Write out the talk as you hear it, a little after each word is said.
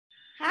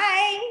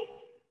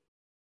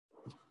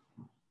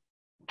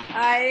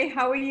Hi,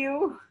 how are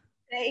you?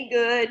 Very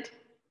good.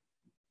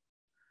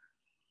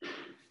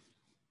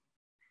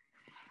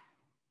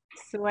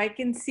 So I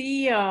can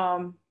see,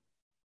 Rebecca!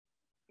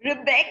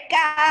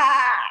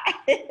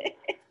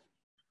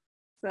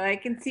 so I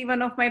can see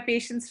one of my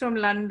patients from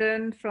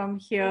London from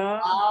here,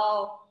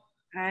 Wow.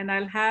 and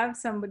I'll have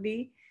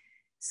somebody.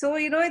 So,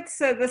 it's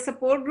the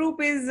support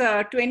group is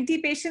 20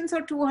 patients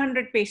or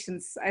 200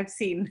 patients I've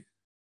seen.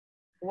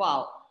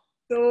 Wow.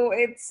 So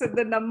it's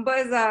the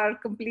numbers are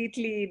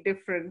completely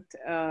different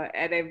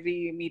at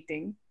every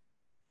meeting.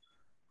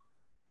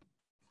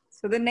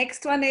 So the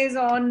next one is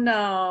on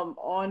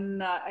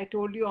I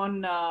told you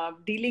on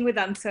dealing with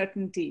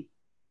uncertainty.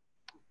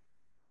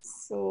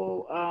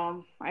 So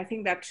I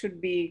think that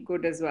should be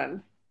good as well.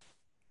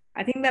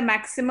 I think the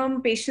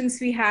maximum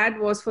patients we had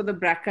was for the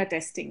BRCA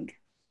testing.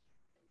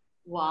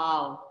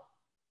 Wow.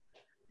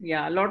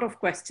 Yeah, a lot of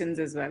questions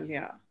as well.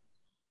 Yeah.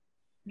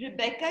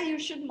 Rebecca, you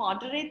should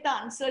moderate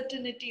the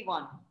uncertainty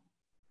one.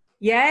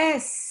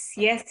 Yes.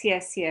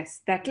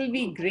 That will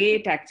be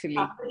great, actually.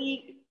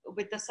 Somebody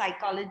with a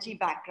psychology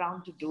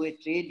background to do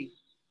it, really.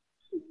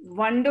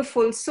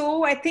 Wonderful.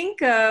 So I think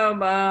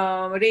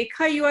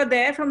Rekha, you are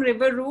there from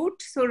River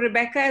Route. So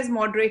Rebecca is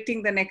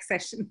moderating the next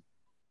session.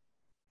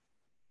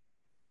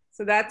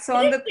 So that's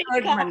on the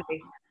third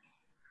Monday.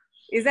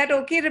 Is that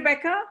okay,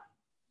 Rebecca?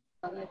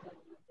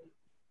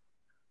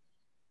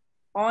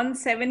 On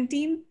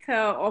 17th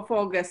of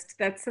August.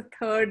 That's the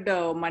third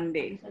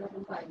Monday.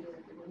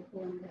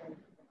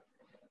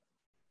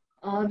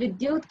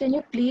 Vidyut, can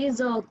you please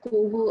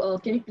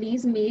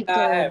make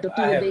Dr.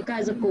 Rebecca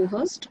as a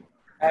co-host?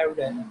 I have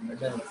done.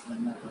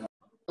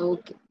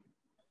 Okay.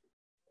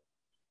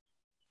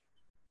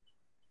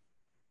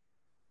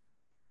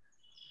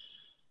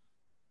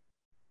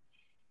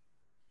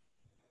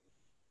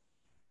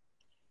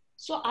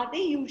 So are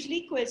there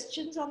usually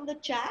questions on the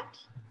chat?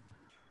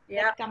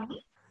 Yeah.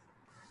 Coming?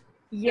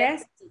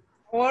 Yes.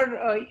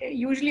 Or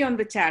usually on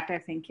the chat, I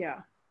think.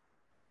 Yeah.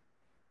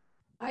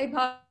 Hi,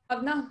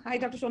 Bhawna. Hi,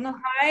 Dr. Shona.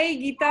 Hi,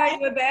 Geeta.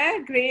 You're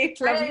there? Great.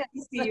 Lovely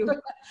to see you.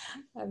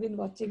 I've been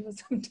watching for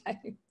some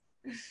time.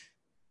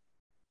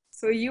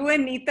 So you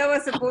and Neeta were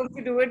supposed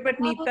to do it, but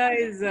Neeta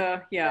is, yeah.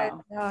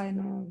 Yeah, I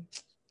know.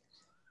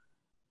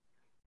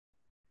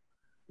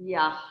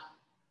 Yeah.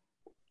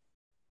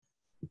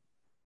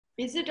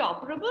 Is it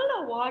operable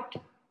or what,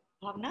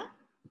 Bhavna?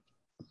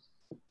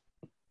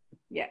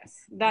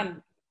 Yes.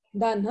 Done.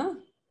 Done, huh?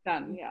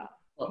 Done. Yeah.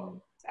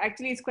 Oh.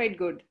 Actually, it's quite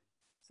good.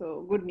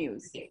 So good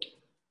news.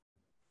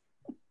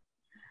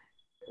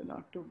 So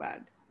not too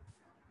bad.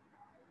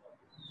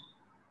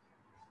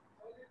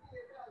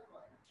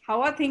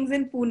 How are things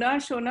in Pune,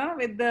 Shona,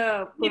 with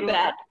the Very corona?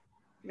 bad.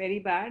 Very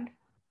bad.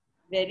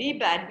 Very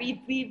bad.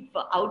 We've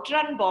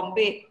outrun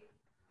Bombay.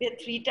 We're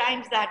 3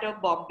 times that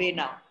of Bombay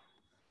now.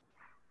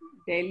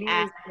 Delhi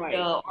And is quite.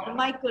 all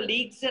my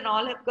colleagues and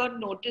all have got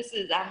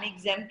notices. I'm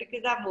exempt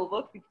because I'm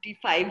over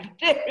 55.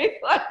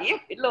 Everybody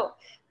below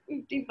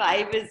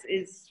 55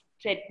 is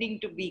threatening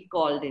to be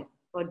called in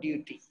for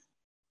duty.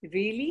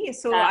 Really?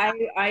 So I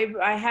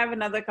have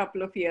another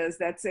couple of years.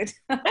 That's it.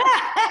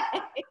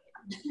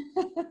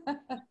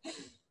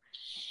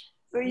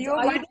 So you're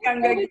much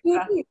younger.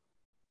 Geeta.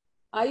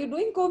 Are you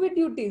doing COVID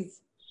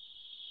duties?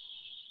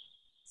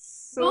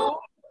 So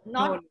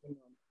no.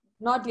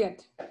 Not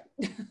yet.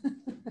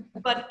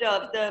 But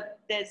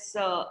there's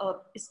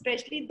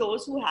especially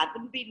those who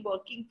haven't been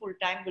working full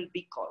time will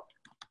be called.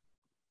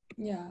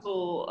 Yeah.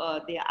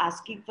 So they are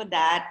asking for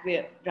that.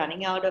 We're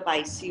running out of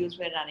ICUs.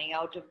 We're running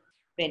out of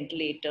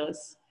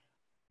ventilators,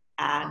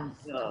 and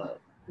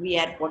we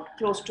had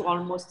close to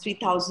almost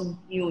 3,000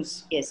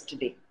 news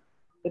yesterday.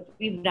 But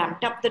we've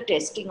ramped up the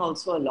testing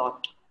also a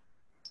lot.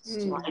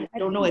 So I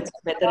don't know whether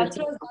it's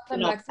a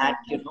function of that,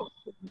 you know.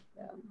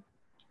 Yeah.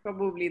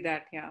 probably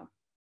that, yeah.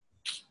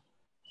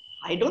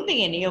 I don't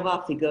think any of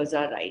our figures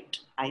are right.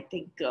 I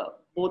think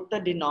both the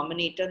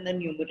denominator and the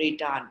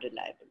numerator are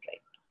unreliable,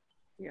 right?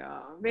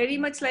 Yeah, very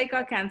much like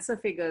our cancer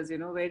figures, you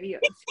know, very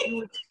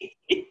huge,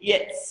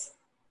 Yes.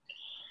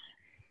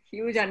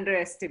 huge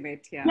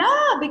underestimate, yeah.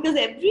 Yeah, because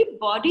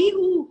everybody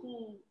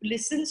who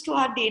listens to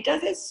our data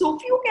says so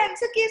few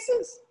cancer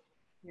cases.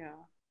 Yeah.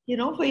 You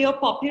know, for your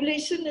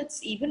population,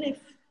 it's even if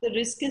the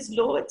risk is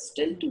low, it's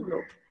still too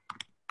low.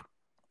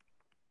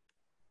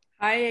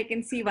 Hi, I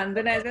can see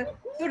Vandana as well.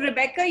 So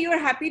Rebecca, you're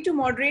happy to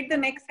moderate the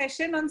next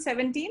session on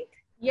 17th?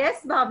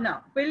 Yes,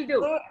 Bhavna, will do.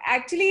 So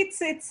actually,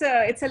 it's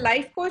a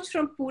life coach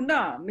from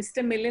Pune,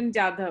 Mr. Milind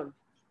Jadhav.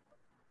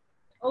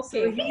 Okay.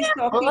 So he's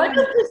talking Heard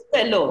of this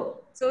fellow?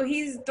 So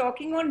he's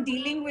talking on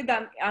dealing with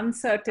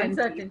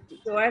uncertainty.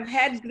 So I've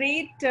had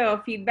great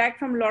feedback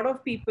from a lot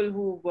of people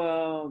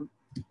who've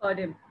Heard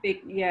him.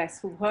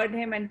 who've heard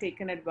him and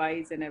taken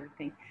advice and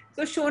everything.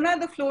 So Shona,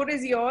 the floor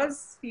is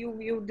yours.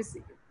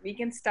 We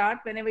can start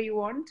whenever you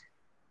want.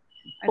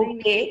 I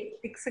think Okay.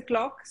 6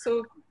 o'clock.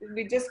 So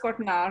we just got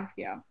an hour.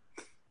 Yeah.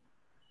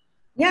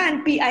 Yeah,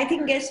 and I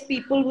think guess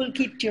people will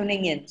keep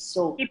tuning in.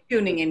 So Keep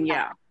tuning in.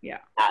 Yeah. Yeah.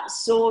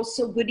 so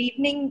good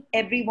evening,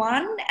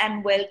 everyone,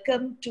 and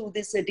welcome to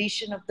this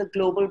edition of the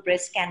Global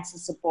Breast Cancer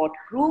Support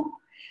Group.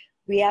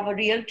 We have a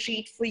real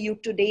treat for you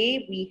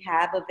today. We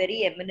have a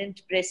very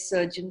eminent breast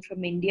surgeon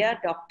from India,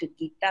 Dr.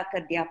 Geeta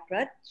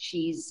Kadayaprath.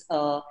 She's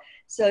a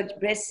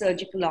breast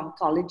surgical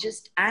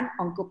oncologist and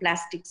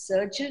oncoplastic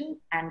surgeon,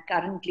 and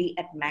currently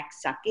at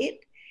Max Saket.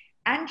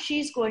 And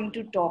she's going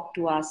to talk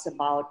to us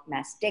about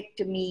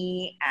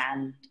mastectomy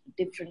and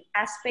different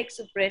aspects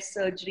of breast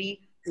surgery.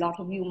 A lot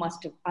of you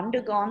must have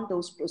undergone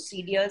those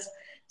procedures.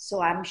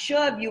 So I'm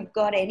sure if you've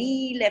got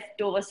any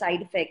leftover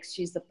side effects,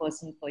 she's the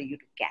person for you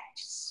to catch.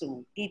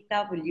 So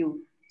Geeta, will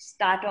you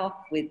start off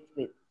with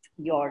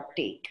your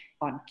take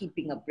on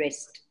keeping a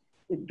breast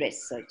with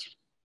breast surgery?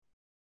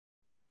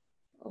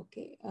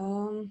 Okay.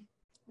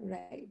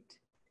 Right.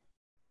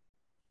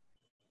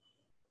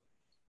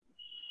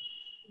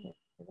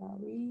 Where are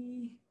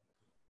we?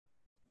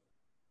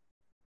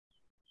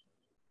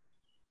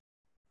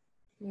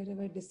 Where have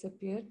I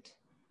disappeared?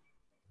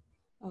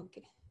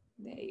 Okay,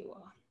 there you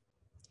are.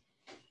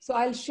 So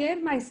I'll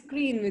share my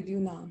screen with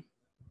you now.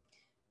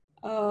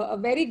 A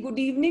very good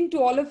evening to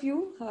all of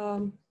you.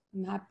 I'm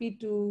happy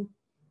to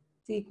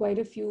see quite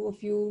a few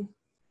of you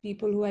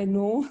people who I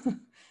know,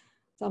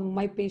 some of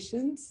my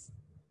patients.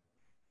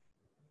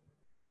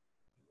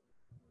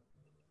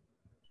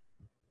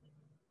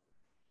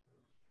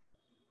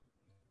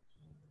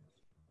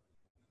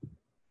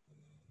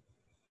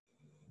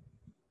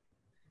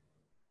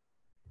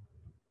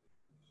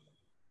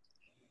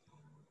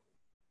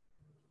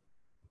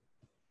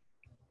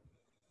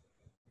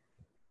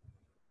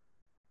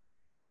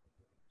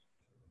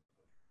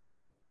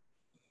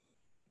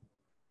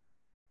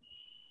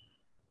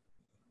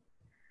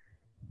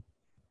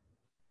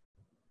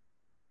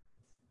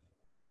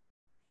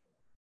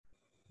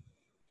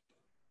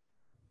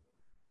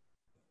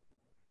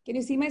 Can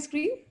you see my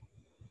screen?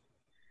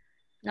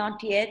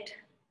 Not yet.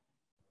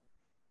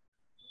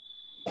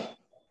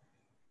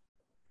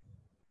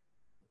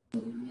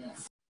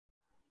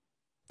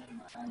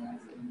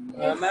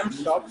 Ma'am,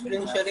 stop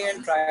screen sharing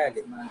and try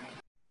again.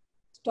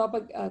 Stop.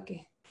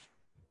 Okay.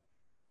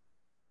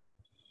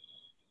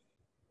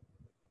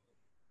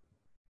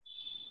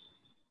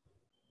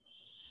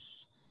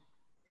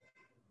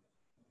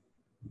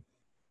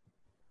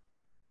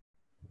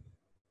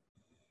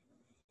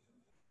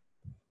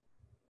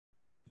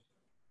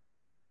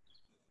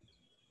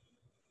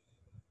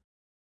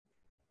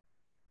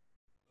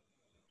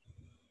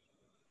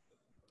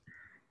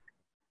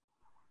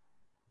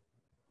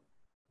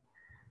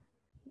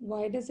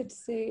 Why does it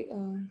say?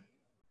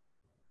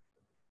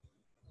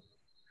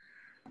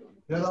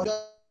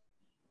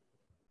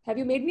 Have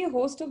you made me a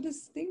host of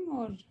this thing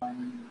or?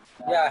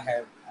 Yeah, I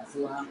have.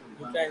 You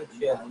can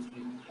share.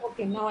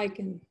 Okay, now I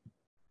can.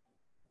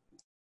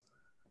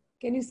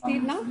 Can you see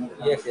it now?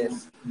 Yes,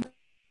 yes.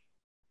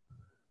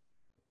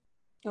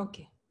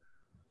 Okay.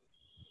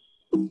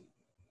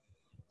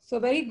 So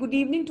very good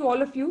evening to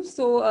all of you.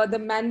 So the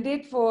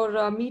mandate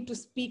for me to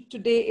speak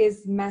today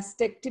is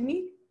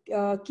mastectomy,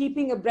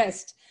 keeping a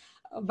breast.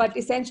 But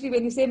essentially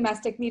when you say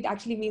mastectomy, it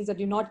actually means that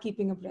you're not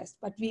keeping a breast.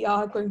 But we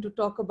are going to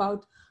talk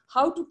about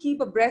how to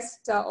keep a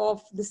breast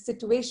of the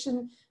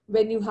situation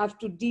when you have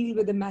to deal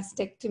with a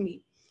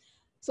mastectomy.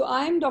 So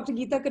I'm Dr.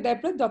 Geeta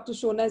Kadayaprath. Dr.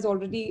 Shona has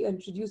already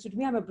introduced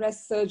me. I'm a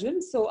breast surgeon.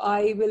 So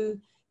I will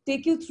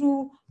take you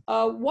through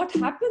what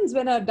happens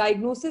when a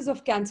diagnosis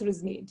of cancer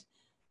is made.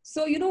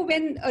 So,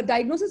 when a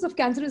diagnosis of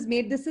cancer is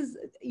made, this is,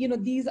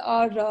 these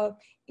are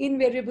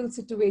invariable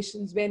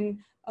situations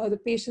when the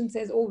patient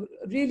says, oh,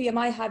 really, am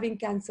I having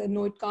cancer?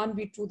 No, it can't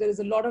be true. There is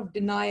a lot of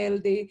denial.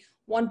 They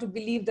want to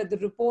believe that the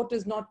report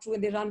is not true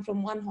and they run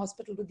from one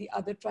hospital to the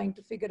other trying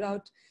to figure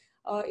out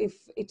if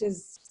it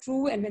is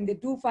true. And when they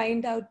do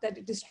find out that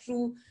it is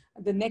true,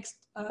 the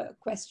next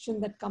question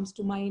that comes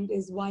to mind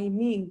is, why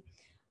me?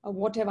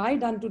 What have I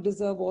done to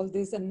deserve all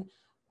this? And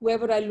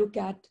whoever I look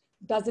at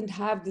doesn't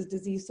have this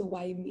disease, so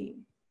why me?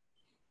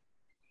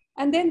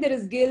 And then there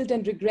is guilt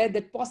and regret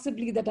that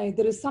possibly that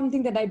there is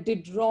something that I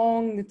did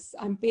wrong.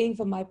 I'm paying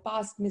for my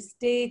past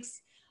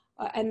mistakes.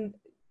 And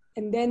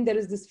then there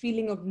is this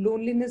feeling of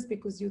loneliness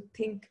because you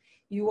think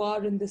you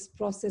are in this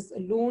process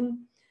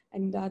alone.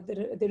 And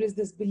there is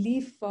this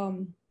belief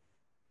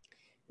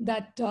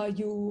that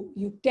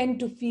you tend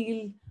to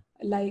feel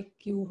like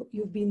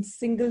you've been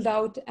singled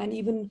out, and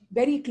even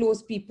very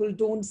close people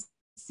don't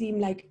seem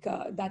like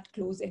that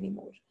close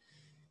anymore.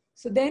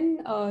 So then,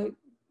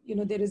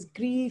 there is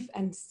grief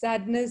and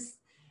sadness,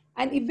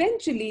 and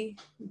eventually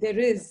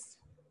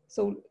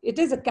so it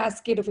is a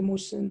cascade of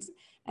emotions,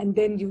 and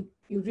then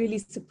you're really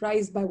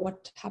surprised by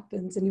what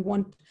happens, and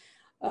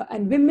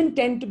and women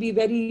tend to be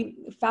very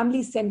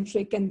family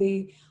centric, and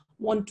they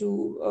want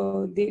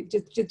to, they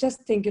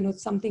just think,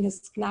 something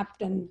has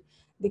snapped, and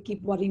they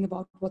keep worrying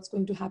about what's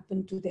going to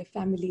happen to their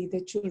family,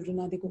 their children,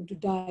 are they going to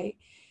die?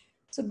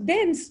 So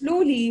then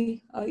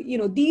slowly,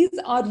 these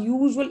are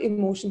usual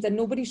emotions, and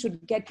nobody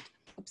should get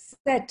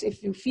upset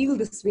if you feel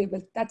this way,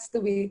 but that's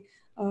the way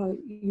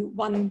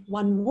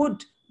one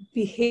would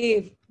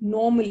behave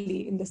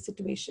normally in the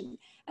situation.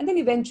 And then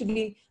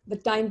eventually the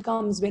time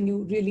comes when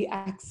you really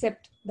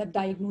accept that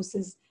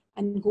diagnosis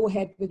and go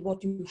ahead with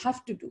what you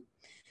have to do.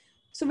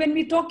 So when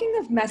we're talking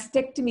of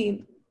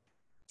mastectomy,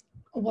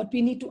 what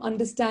we need to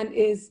understand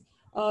is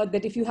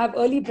that if you have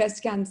early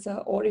breast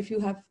cancer, or if you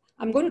have,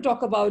 I'm going to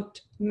talk about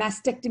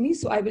mastectomy,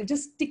 so I will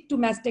just stick to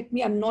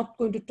mastectomy. I'm not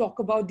going to talk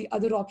about the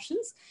other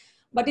options.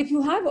 But if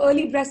you have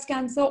early breast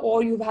cancer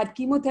or you've had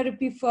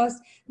chemotherapy first,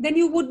 then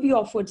you would be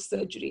offered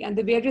surgery. And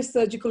the various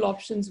surgical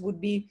options would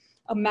be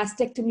a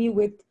mastectomy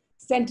with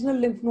sentinel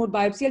lymph node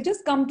biopsy. I'll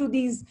just come to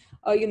these,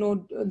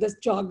 this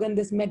jargon,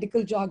 this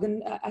medical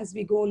jargon as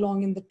we go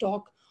along in the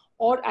talk,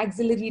 or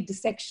axillary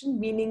dissection,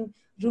 meaning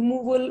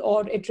removal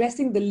or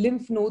addressing the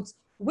lymph nodes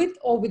with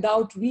or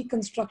without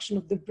reconstruction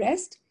of the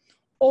breast.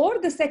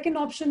 Or the second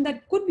option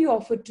that could be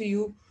offered to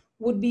you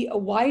would be a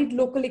wide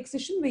local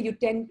excision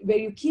where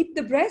you keep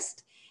the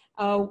breast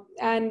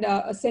and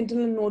a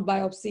sentinel node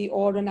biopsy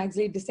or an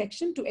axillary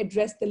dissection to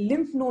address the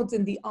lymph nodes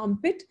in the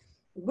armpit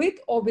with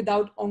or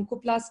without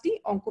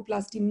oncoplasty.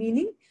 Oncoplasty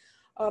meaning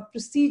a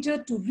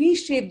procedure to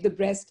reshape the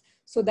breast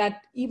so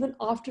that even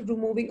after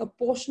removing a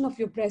portion of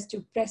your breast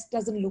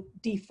doesn't look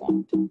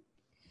deformed.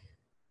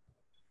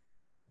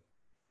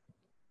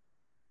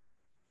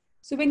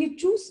 So when you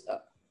choose,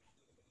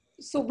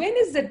 so when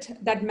is it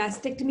that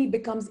mastectomy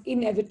becomes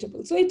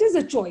inevitable? So it is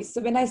a choice.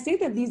 So when I say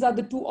that these are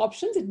the two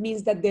options, it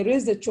means that there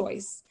is a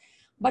choice.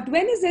 But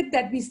when is it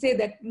that we say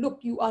that, look,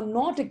 you are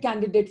not a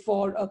candidate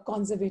for a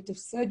conservative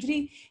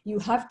surgery, you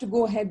have to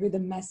go ahead with a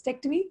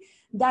mastectomy?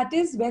 That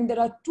is when there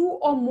are two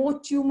or more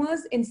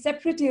tumors in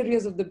separate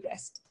areas of the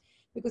breast.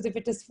 Because if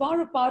it is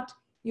far apart,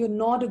 you're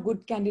not a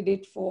good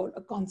candidate for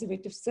a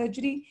conservative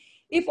surgery.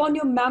 If on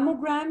your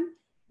mammogram,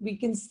 we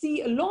can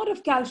see a lot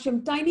of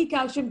calcium, tiny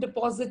calcium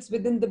deposits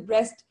within the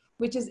breast,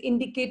 which is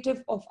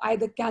indicative of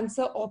either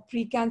cancer or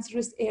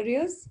precancerous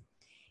areas.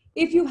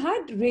 If you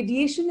had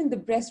radiation in the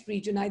breast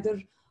region,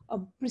 either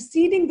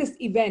preceding this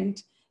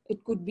event,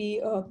 it could be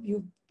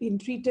you've been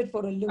treated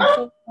for a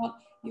lymphoma,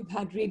 you've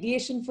had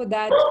radiation for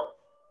that,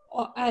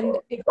 and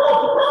if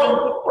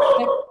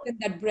cancer is in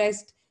that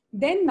breast,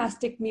 then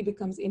mastectomy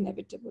becomes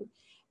inevitable.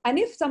 And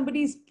if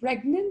somebody is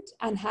pregnant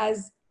and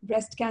has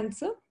breast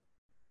cancer,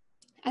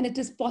 and it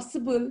is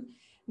possible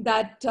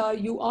that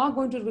you are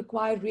going to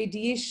require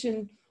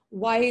radiation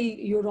while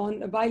you're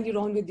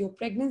on with your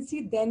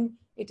pregnancy, then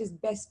it is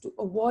best to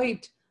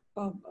avoid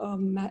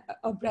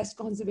a breast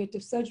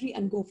conservative surgery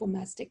and go for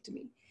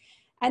mastectomy.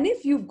 And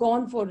if you've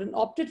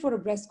opted for a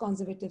breast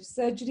conservative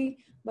surgery,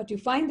 but you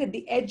find that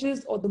the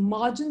edges or the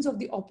margins of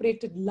the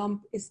operated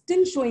lump is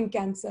still showing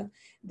cancer,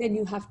 then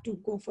you have to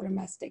go for a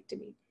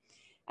mastectomy.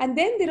 And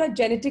then there are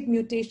genetic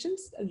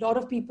mutations. A lot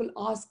of people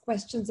ask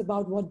questions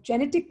about what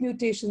genetic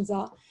mutations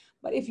are.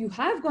 But if you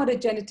have got a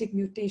genetic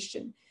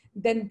mutation,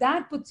 then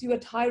that puts you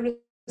at high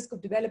risk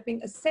of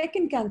developing a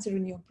second cancer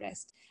in your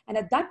breast. And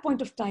at that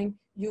point of time,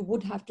 you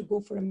would have to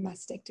go for a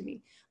mastectomy.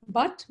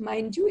 But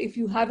mind you, if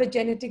you have a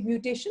genetic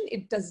mutation,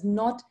 it does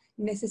not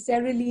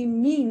necessarily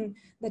mean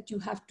that you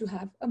have to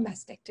have a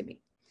mastectomy.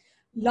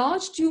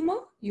 Large tumor,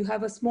 you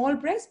have a small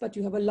breast, but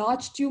you have a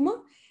large tumor.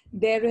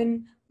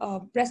 Therein,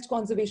 breast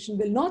conservation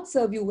will not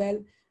serve you well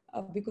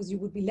because you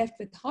would be left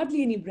with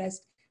hardly any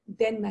breast.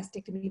 Then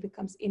mastectomy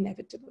becomes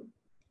inevitable.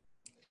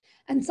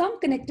 And some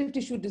connective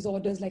tissue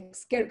disorders like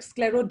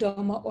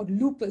scleroderma or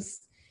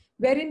lupus,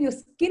 wherein your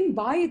skin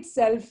by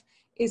itself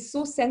is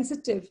so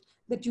sensitive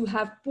that you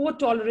have poor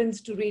tolerance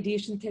to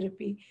radiation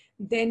therapy,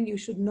 then you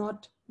should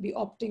not be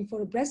opting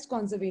for a breast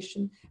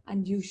conservation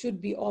and you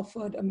should be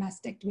offered a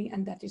mastectomy,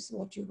 and that is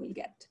what you will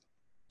get.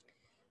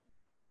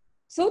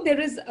 So there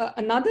is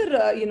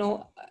another,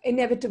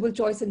 inevitable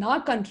choice in our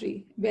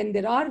country when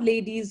there are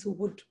ladies who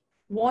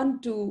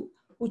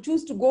who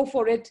choose to go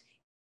for it,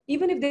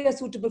 even if they are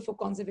suitable for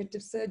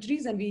conservative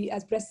surgeries. And we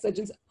as breast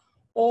surgeons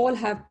all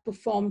have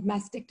performed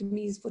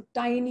mastectomies for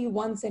tiny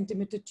 1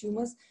 centimeter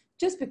tumors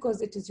just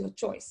because it is your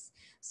choice.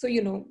 So,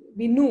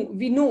 we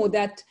know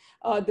that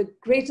the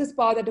greatest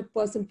power that a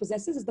person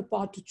possesses is the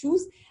power to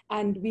choose,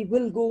 and we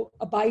will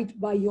abide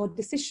by your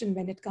decision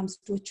when it comes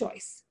to a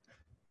choice.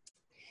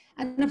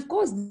 And of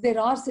course, there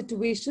are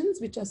situations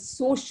which are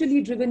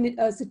socially driven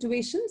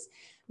situations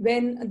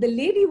when the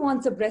lady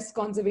wants a breast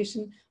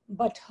conservation,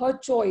 but her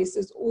choice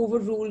is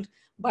overruled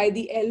by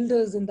the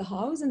elders in the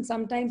house, and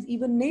sometimes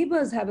even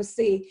neighbors have a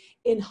say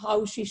in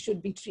how she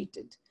should be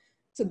treated.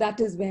 So that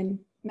is when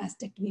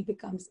mastectomy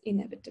becomes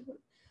inevitable.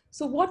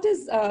 So what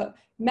is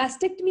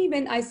mastectomy?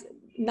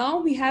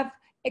 Now we have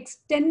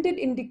extended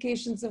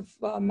indications of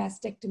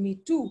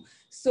mastectomy too.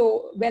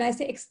 So when I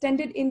say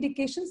extended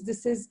indications,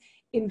 this is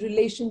in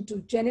relation to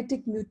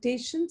genetic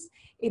mutations.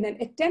 In an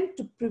attempt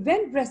to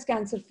prevent breast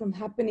cancer from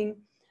happening,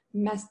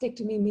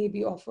 mastectomy may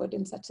be offered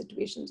in such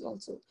situations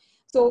also.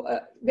 So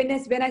when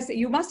I say,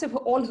 you must have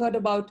all heard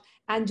about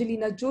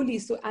Angelina Jolie.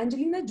 So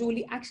Angelina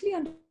Jolie actually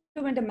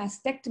underwent a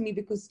mastectomy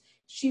because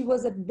she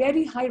was at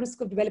very high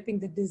risk of developing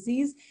the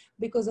disease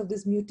because of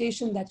this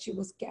mutation that she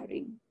was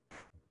carrying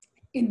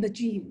in the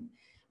gene.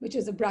 which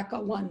is a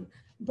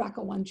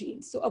BRCA1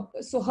 gene.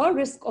 So her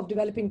risk of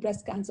developing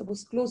breast cancer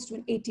was close to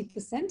an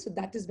 80%. So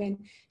that is when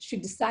she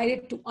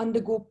decided to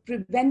undergo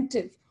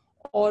preventive,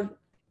 or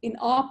in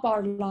our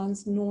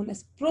parlance known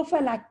as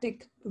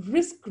prophylactic,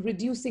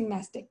 risk-reducing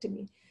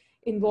mastectomy,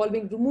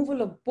 involving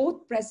removal of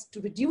both breasts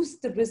to reduce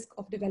the risk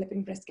of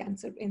developing breast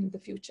cancer in the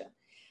future.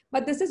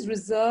 But this is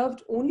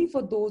reserved only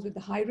for those with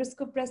a high risk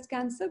of breast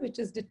cancer, which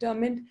is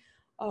determined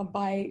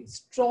by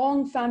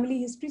strong family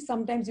history.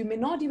 Sometimes you may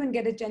not even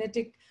get a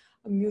genetic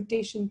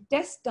mutation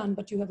test done,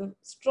 but you have a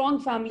strong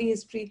family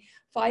history,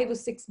 5 or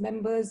 6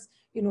 members,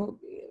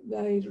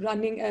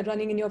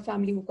 running in your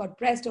family who got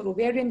breast or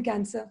ovarian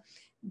cancer,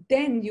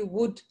 then you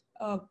would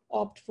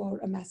opt for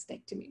a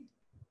mastectomy.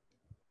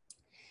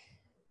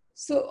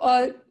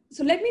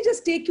 So let me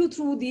just take you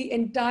through the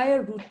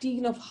entire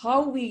routine of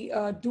how we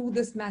do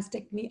this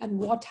mastectomy and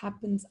what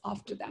happens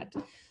after that.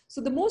 So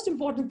the most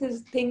important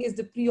thing is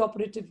the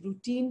preoperative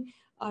routine.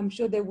 I'm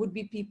sure there would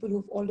be people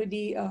who've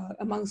already,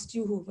 amongst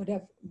you, who would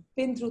have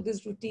been through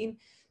this routine.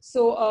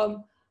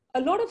 So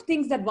a lot of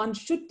things that one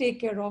should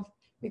take care of,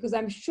 because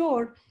I'm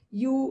sure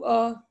you,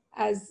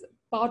 as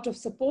part of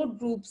support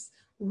groups,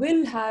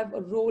 will have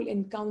a role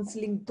in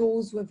counseling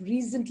those who have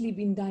recently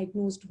been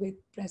diagnosed with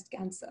breast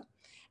cancer.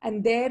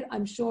 And there,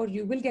 I'm sure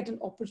you will get an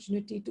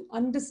opportunity to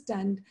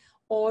understand,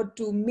 or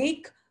to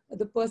make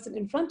the person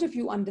in front of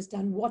you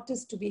understand what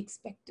is to be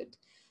expected.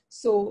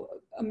 So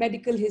a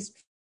medical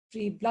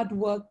history, blood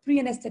work,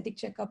 pre-anesthetic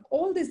checkup,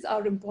 all these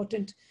are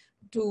important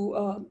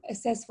to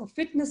assess for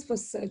fitness for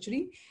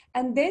surgery.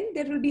 And then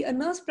there will be a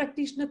nurse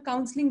practitioner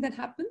counseling that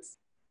happens,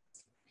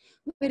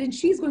 wherein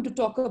she's going to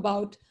talk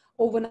about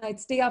overnight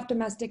stay after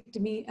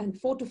mastectomy and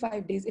 4 to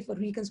 5 days if a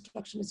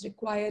reconstruction is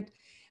required.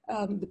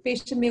 The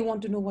patient may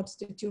want to know what's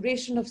the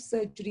duration of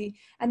surgery.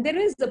 And there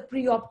is a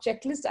pre-op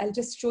checklist. I'll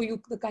just show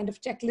you the kind of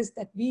checklist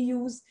that we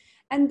use.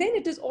 And then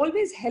it is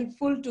always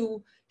helpful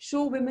to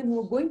show women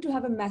who are going to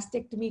have a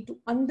mastectomy to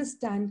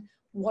understand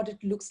what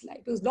it looks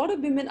like. Because a lot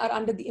of women are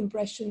under the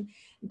impression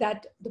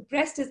that the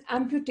breast is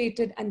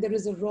amputated and there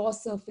is a raw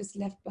surface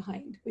left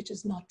behind, which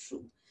is not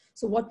true.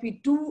 So what we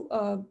do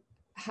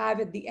have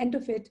at the end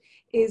of it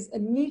is a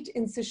neat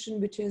incision,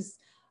 which is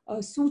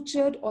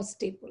sutured or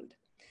stapled.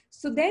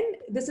 So then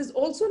this is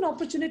also an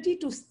opportunity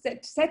to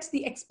set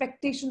the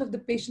expectation of the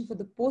patient for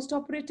the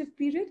post-operative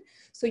period.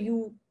 So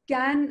you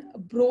can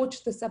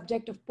broach the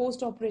subject of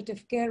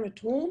post-operative care at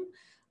home,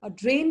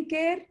 drain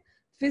care,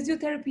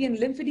 physiotherapy and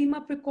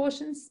lymphedema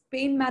precautions,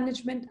 pain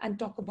management, and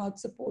talk about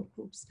support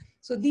groups.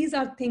 So these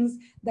are things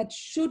that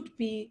should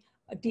be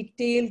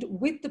detailed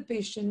with the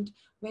patient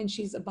when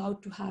she's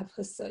about to have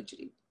her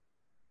surgery.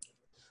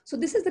 So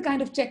this is the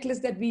kind of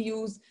checklist that we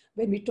use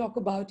when we talk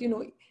about,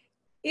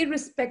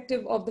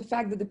 irrespective of the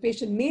fact that the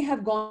patient may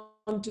have gone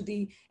to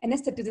the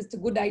anesthetist, it's a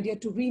good idea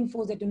to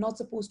reinforce that you're not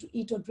supposed to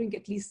eat or drink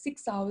at least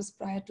 6 hours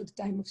prior to the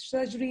time of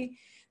surgery,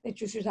 that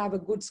you should have a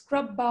good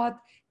scrub bath,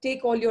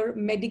 take all your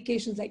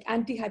medications like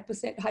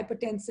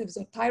antihypertensives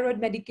or thyroid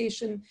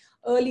medication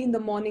early in the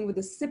morning with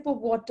a sip of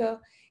water.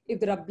 If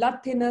there are blood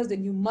thinners,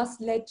 then you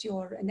must let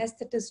your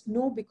anesthetist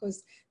know,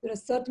 because there are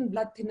certain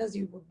blood thinners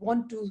you would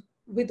want to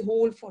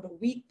withhold for a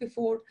week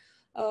before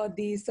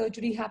the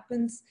surgery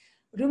happens.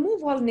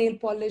 Remove all nail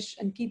polish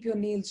and keep your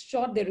nails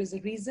short. There is a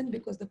reason,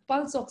 because the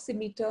pulse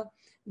oximeter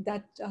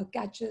that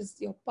catches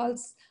your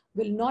pulse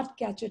will not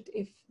catch it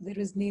if there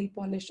is nail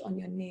polish on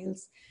your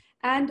nails.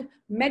 And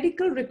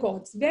medical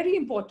records, very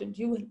important.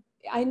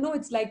 I know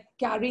it's like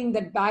carrying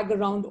that bag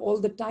around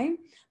all the time,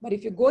 but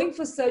if you're going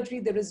for surgery,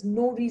 there is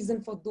no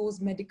reason for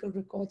those medical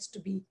records to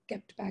be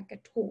kept back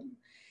at home.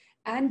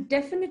 And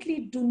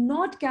definitely do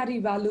not carry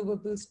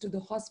valuables to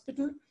the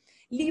hospital.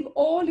 Leave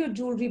all your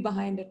jewelry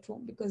behind at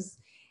home, because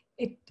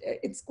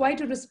it's quite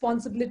a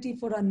responsibility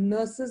for our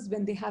nurses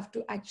when they have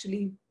to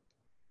actually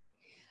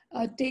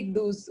take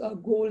those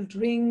gold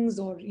rings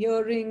or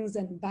earrings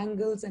and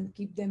bangles and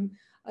keep them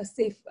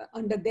safe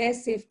under their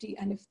safety.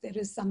 And if there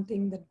is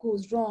something that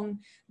goes wrong,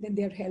 then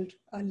they're held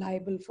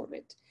liable for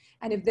it.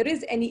 And if there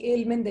is any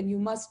ailment, then you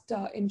must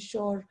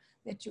ensure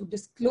that you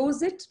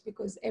disclose it,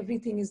 because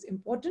everything is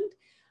important.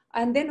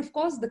 And then, of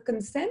course, the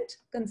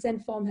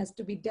consent form has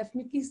to be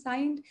definitely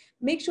signed.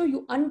 Make sure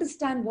you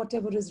understand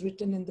whatever is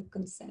written in the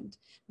consent,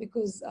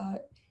 because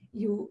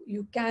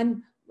you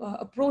can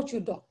approach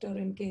your doctor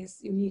in case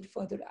you need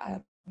further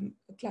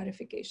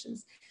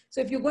clarifications. So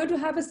if you're going to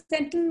have a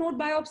sentinel node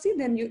biopsy,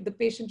 then the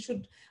patient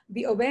should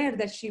be aware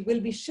that she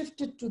will be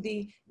shifted to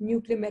the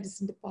nuclear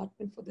medicine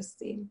department for the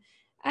same.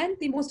 And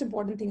the most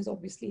important thing is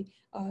obviously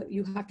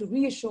you have to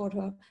reassure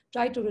her,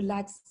 try to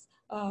relax,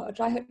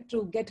 try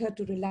to get her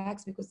to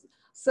relax, because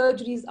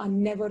surgeries are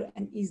never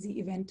an easy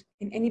event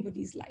in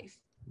anybody's life.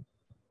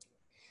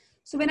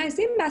 So when I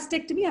say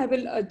mastectomy, I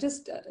will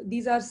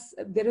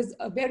there is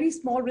a very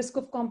small risk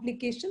of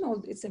complication,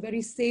 or it's a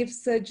very safe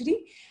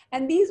surgery.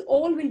 And these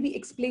all will be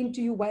explained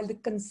to you while the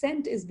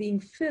consent is being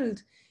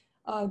filled.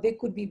 There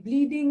could be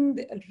bleeding,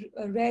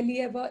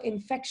 rarely ever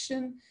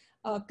infection,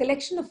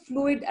 collection of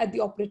fluid at the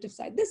operative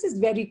site. This is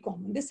very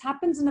common. This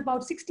happens in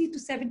about 60 to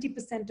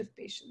 70% of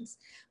patients.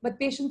 But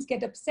patients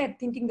get upset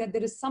thinking that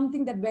there is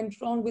something that went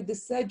wrong with the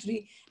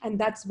surgery, and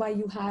that's why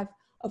you have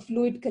a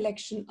fluid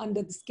collection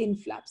under the skin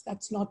flaps.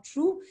 That's not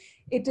true.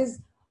 It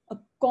is a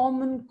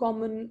common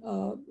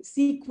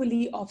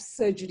sequelae of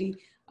surgery,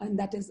 and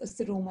that is a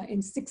seroma.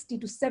 In 60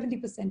 to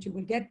 70% you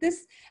will get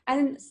this.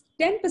 And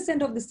in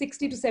 10% of the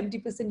 60 to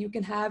 70%, you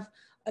can have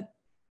a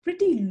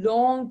pretty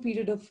long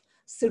period of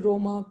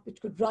seroma, which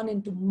could run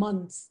into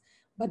months,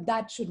 but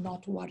that should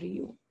not worry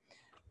you.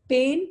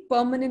 Pain,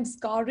 permanent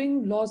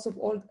scarring, loss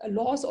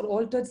or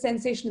altered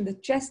sensation in the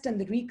chest and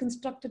the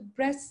reconstructed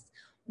breasts,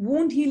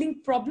 wound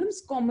healing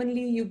problems.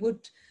 Commonly, you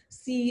would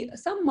see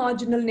some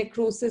marginal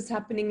necrosis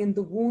happening in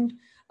the wound.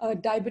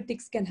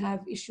 Diabetics can have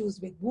issues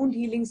with wound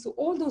healing. So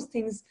all those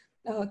things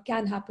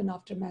can happen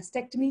after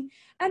mastectomy.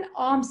 And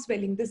arm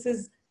swelling. This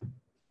is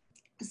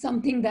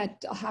something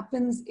that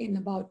happens in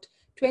about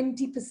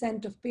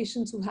 20% of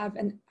patients who have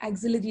an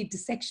axillary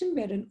dissection,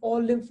 wherein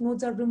all lymph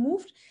nodes are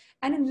removed,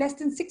 and in less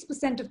than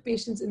 6% of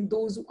patients in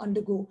those who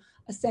undergo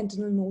a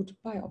sentinel node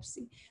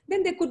biopsy.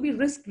 Then there could be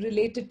risk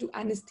related to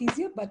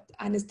anesthesia, but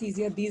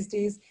anesthesia these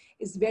days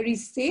is very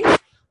safe.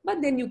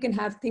 But then you can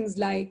have things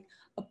like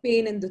a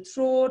pain in the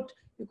throat,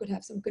 you could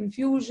have some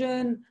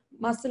confusion,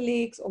 muscle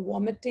aches or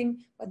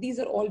vomiting, but these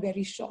are all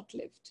very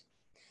short-lived.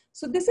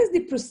 So this is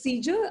the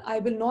procedure. I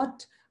will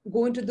not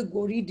go into the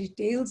gory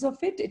details of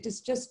it. It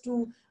is just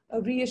to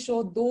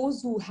reassure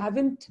those who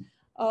haven't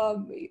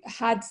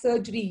had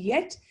surgery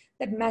yet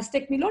that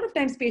mastectomy, a lot of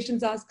times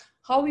patients ask,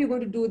 how are you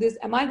going to do this?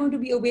 Am I going to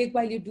be awake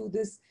while you do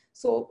this?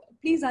 So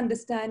please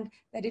understand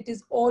that it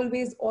is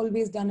always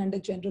done under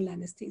general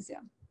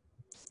anesthesia.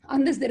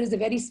 Unless there is a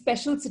very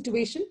special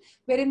situation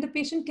wherein the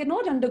patient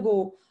cannot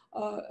undergo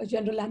a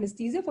general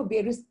anesthesia for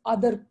various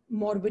other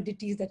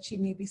morbidities that she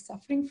may be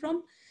suffering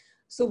from.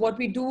 So what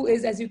we do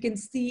is, as you can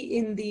see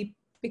in the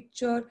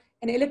picture,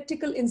 an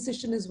elliptical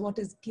incision is what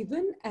is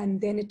given and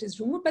then it is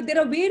removed. But there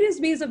are various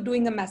ways of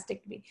doing a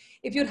mastectomy.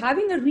 If you're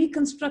having a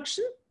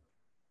reconstruction,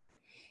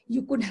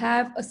 you could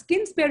have a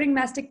skin sparing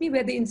mastectomy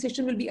where the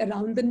incision will be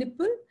around the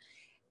nipple,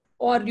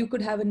 or you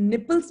could have a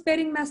nipple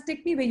sparing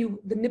mastectomy where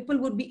the nipple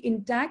would be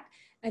intact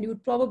and you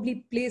would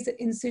probably place an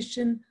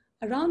incision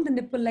around the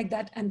nipple like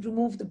that and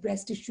remove the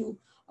breast tissue,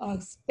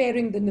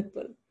 sparing the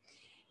nipple.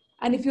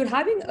 And if you're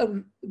having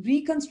a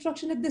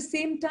reconstruction at the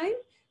same time,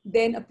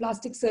 then a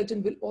plastic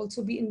surgeon will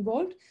also be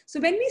involved.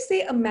 So when we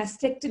say a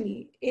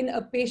mastectomy in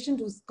a patient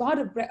who's got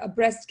a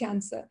breast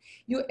cancer,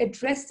 you're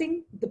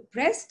addressing the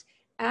breast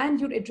and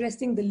you're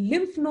addressing the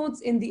lymph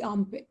nodes in the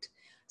armpit.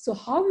 So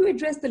how you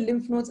address the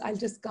lymph nodes, I'll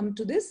just come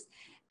to this.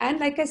 And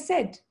like I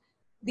said,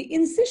 the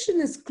incision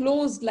is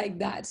closed like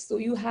that. So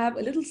you have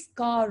a little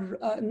scar,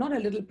 not a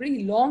little,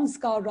 pretty long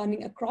scar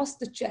running across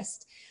the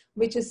chest,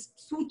 which is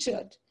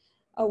sutured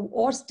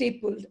or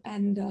stapled.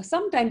 And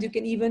sometimes you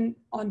can even,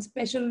 on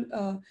special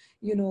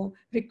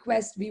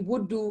request, we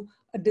would do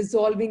a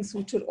dissolving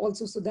suture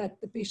also so that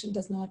the patient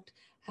does not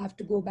have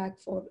to go back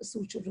for a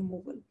suture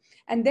removal.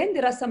 And then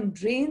there are some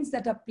drains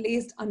that are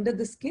placed under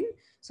the skin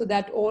so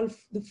that all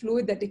the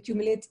fluid that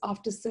accumulates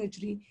after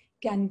surgery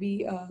can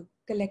be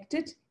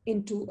collected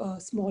into a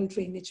small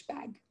drainage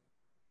bag.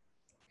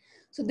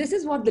 So this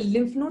is what the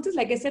lymph nodes is.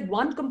 Like I said,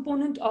 one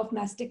component of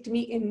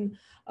mastectomy in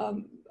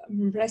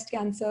breast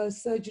cancer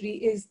surgery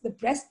is the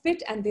breast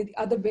bit, and the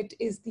other bit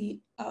is the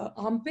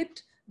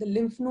armpit, the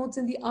lymph nodes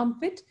in the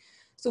armpit.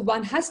 So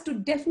one has to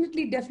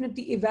definitely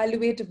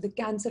evaluate if the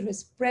cancer has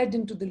spread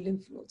into the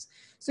lymph nodes.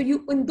 So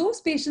in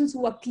those patients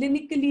who are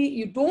clinically,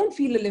 you don't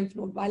feel a lymph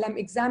node. While I'm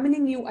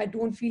examining you, I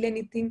don't feel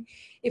anything.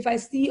 If I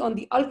see on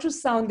the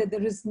ultrasound that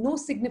there is no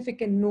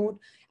significant node,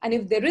 and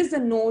if there is a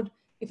node,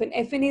 if an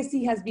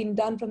FNAC has been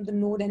done from the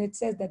node and it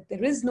says that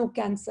there is no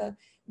cancer,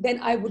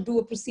 then I would do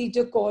a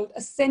procedure called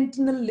a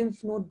sentinel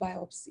lymph node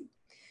biopsy.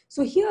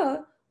 So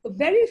here,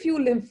 very few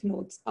lymph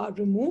nodes are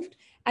removed,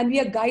 and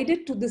we are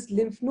guided to this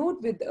lymph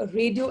node with a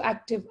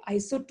radioactive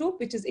isotope,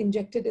 which is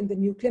injected in the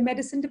nuclear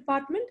medicine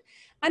department,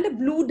 and a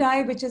blue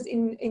dye, which is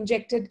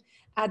injected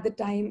at the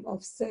time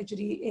of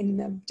surgery,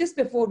 just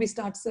before we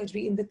start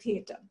surgery in the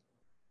theater.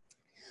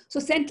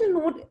 So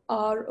sentinel node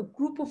are a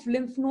group of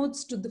lymph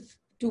nodes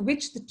to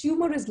which the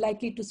tumor is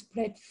likely to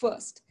spread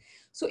first.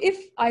 So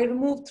if I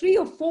remove 3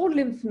 or 4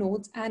 lymph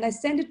nodes and I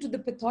send it to the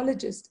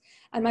pathologist,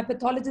 and my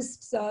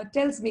pathologist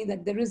tells me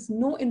that there is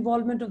no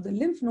involvement of the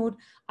lymph node,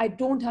 I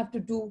don't have to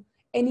do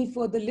any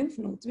further lymph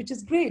nodes, which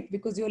is great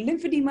because your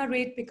lymphedema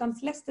rate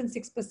becomes less than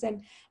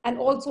 6%, and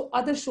also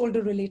other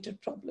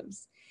shoulder-related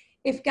problems.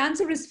 If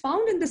cancer is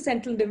found in the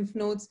central lymph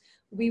nodes,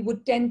 we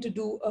would tend to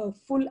do a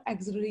full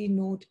axillary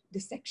node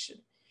dissection.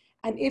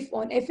 And if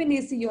on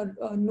FNAC, your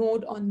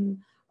node on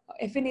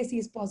FNAC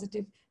is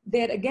positive,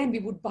 there again, we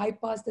would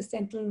bypass the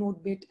sentinel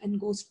node bit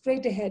and go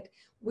straight ahead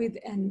with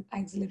an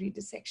axillary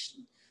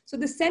dissection. So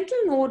the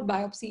sentinel node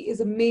biopsy is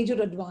a major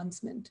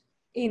advancement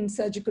in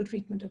surgical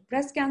treatment of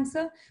breast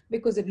cancer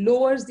because it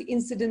lowers the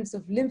incidence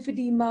of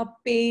lymphedema,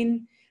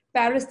 pain,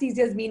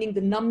 Paresthesias meaning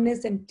the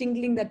numbness and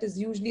tingling that is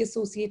usually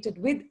associated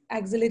with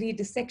axillary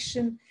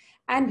dissection,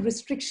 and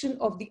restriction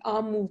of the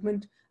arm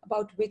movement,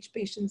 about which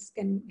patients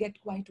can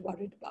get quite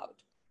worried about.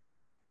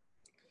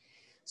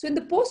 So in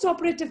the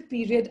post-operative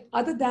period,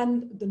 other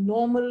than the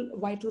normal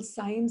vital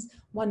signs,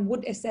 one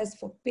would assess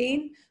for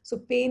pain. So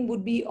pain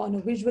would be on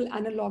a visual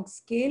analog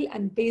scale,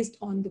 and based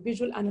on the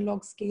visual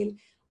analog scale,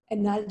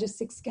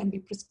 analgesics can be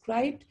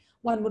prescribed.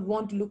 One would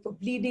want to look for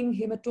bleeding,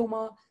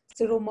 hematoma,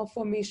 seroma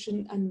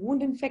formation, and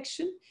wound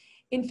infection.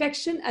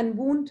 Infection and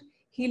wound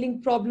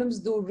healing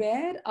problems, though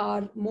rare,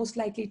 are most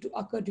likely to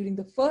occur during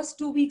the first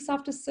 2 weeks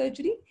after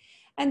surgery.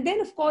 And then,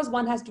 of course,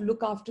 one has to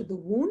look after the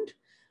wound.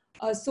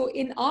 So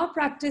in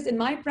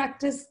my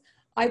practice,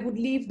 I would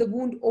leave the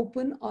wound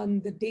open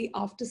on the day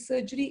after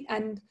surgery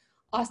and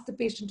ask the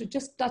patient to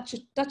just touch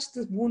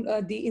the wound,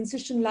 the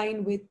incision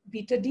line with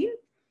betadine.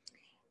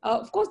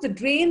 Of course, the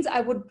drains,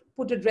 I would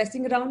put a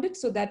dressing around it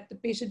so that the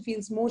patient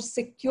feels more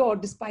secure,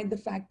 despite the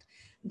fact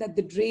that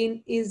the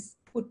drain is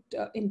put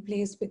in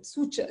place with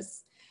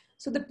sutures.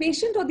 So the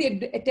patient or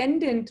the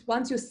attendant,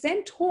 once you're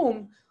sent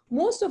home,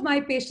 most of my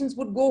patients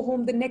would go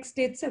home the next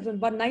day itself, and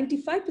about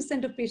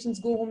 95% of patients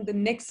go home the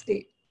next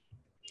day.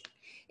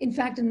 In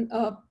fact,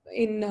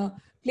 in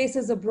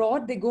places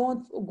abroad, they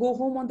go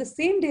home on the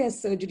same day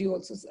as surgery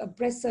also. So a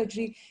breast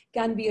surgery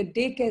can be a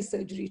daycare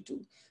surgery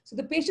too. So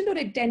the patient or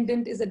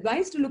attendant is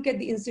advised to look at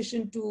the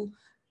incision to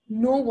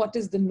know what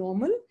is the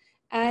normal.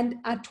 And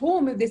at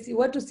home, if they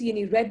were to see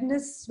any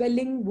redness,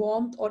 swelling,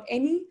 warmth, or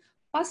any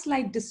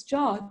pus-like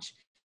discharge,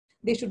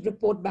 they should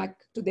report back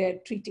to their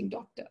treating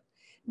doctor.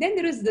 Then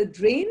there is the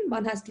drain.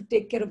 One has to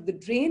take care of the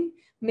drain,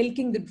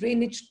 milking the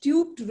drainage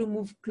tube to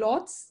remove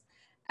clots,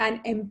 and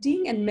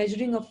emptying and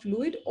measuring of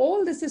fluid.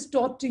 All this is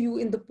taught to you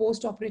in the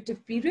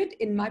post-operative period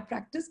in my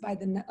practice by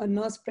a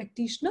nurse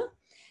practitioner.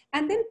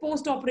 And then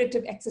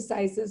post-operative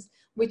exercises,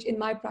 which in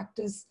my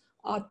practice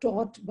are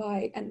taught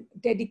by a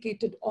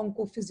dedicated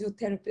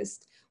oncophysiotherapist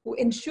who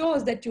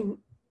ensures that you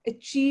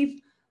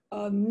achieve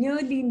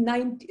nearly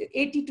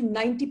 80 to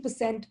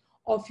 90%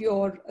 of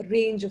your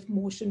range of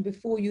motion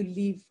before you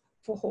leave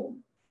for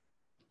home.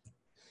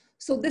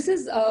 So this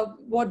is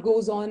what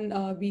goes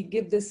on. We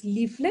give this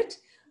leaflet,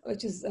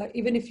 which is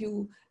even if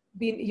you've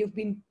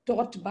been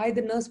taught by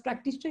the nurse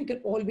practitioner, you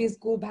can always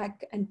go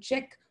back and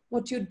check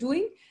what you're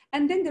doing.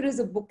 And then there is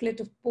a booklet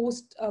of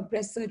post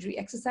breast surgery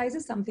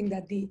exercises, something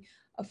that the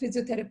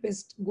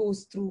physiotherapist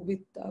goes through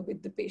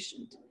with the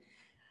patient.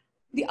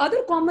 The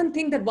other common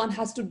thing that one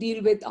has to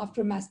deal with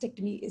after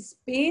mastectomy is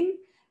pain,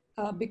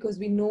 because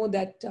we know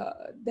that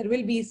there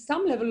will be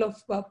some level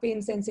of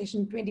pain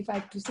sensation,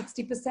 25 to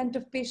 60%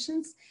 of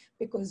patients,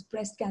 because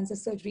breast cancer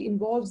surgery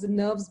involves the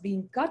nerves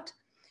being cut.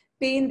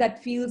 Pain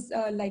that feels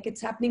like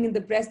it's happening in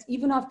the breast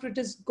even after it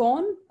is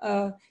gone.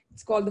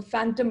 It's called the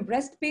phantom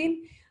breast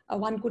pain.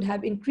 One could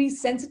have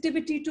increased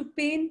sensitivity to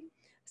pain.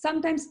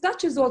 Sometimes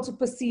touch is also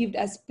perceived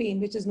as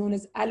pain, which is known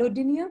as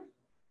allodynia.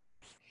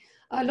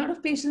 A lot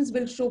of patients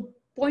will show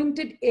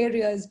pointed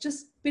areas,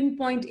 just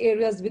pinpoint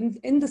areas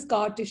in the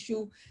scar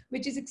tissue,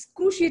 which is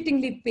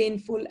excruciatingly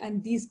painful,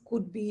 and these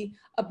could be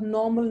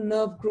abnormal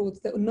nerve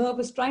growth. The nerve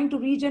is trying to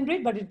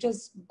regenerate, but it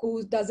just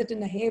does it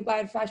in a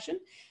haywire fashion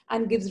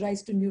and gives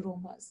rise to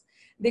neuromas.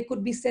 There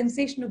could be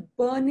sensation of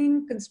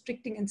burning,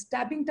 constricting, and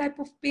stabbing type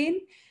of pain,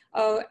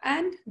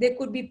 and there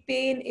could be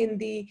pain in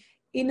the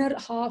inner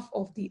half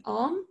of the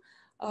arm.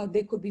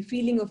 There could be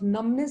feeling of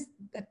numbness.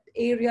 That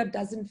area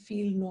doesn't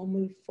feel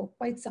normal for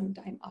quite some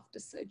time after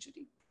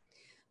surgery.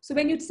 So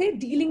when you say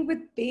dealing with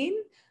pain,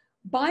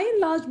 by and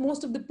large,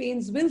 most of the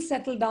pains will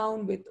settle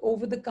down with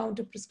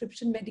over-the-counter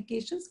prescription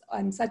medications,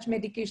 and such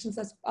medications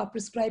are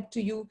prescribed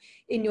to you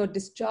in your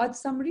discharge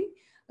summary.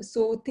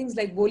 So things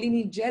like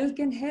Volini gel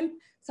can help.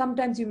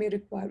 Sometimes you may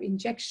require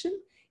injection.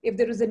 If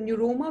there is a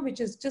neuroma which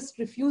is just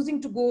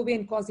refusing to go away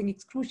and causing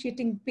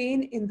excruciating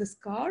pain in the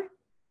scar,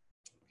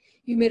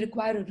 you may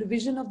require a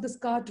revision of the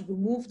scar to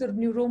remove the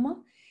neuroma.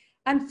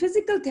 And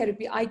physical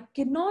therapy, I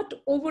cannot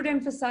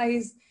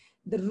overemphasize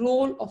the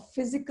role of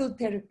physical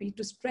therapy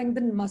to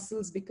strengthen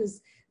muscles,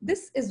 because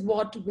this is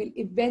what will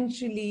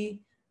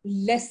eventually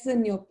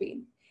lessen your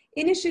pain.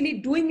 Initially,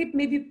 doing it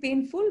may be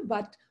painful,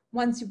 but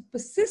once you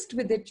persist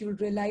with it, you'll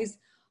realize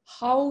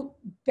how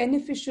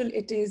beneficial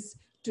it is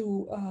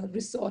to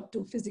resort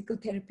to physical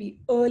therapy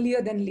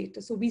earlier than later.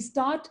 So we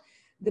start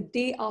the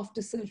day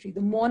after surgery, the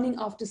morning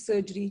after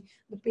surgery,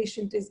 the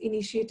patient is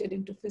initiated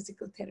into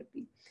physical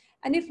therapy.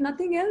 And if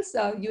nothing else,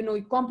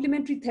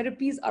 complementary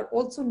therapies are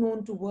also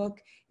known to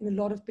work in a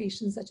lot of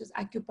patients, such as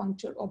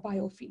acupuncture or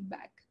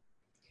biofeedback.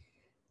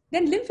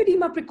 Then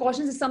lymphedema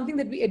precautions is something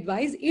that we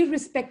advise,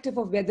 irrespective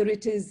of whether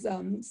it is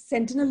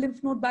sentinel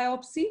lymph node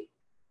biopsy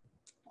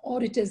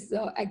or it is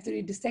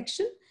axillary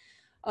dissection.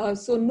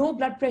 So no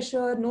blood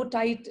pressure, no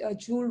tight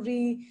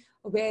jewelry,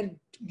 wear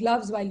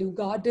gloves while you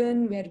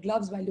garden, wear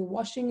gloves while you're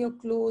washing your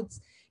clothes,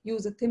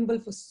 use a thimble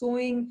for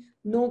sewing,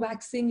 no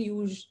waxing,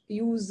 use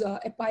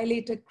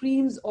epilator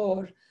creams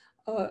or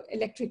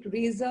electric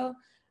razor.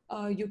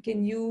 You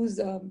can use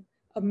a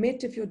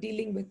mitt if you're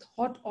dealing with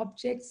hot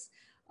objects.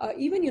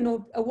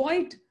 Even,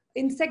 avoid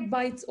insect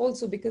bites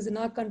also, because in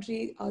our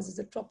country, ours is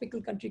a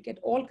tropical country, get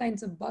all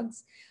kinds of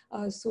bugs.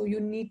 So you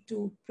need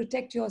to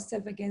protect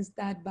yourself against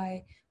that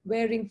by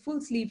wearing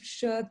full sleeve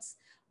shirts.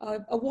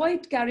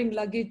 Avoid carrying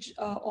luggage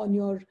on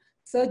your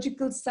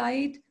surgical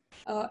side.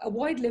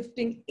 Avoid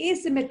lifting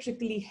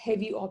asymmetrically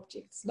heavy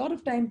objects. A lot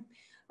of time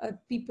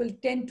people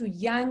tend to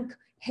yank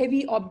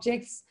heavy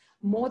objects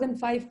more than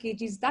 5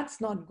 kgs.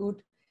 That's not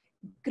good.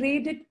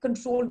 Graded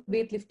controlled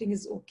weightlifting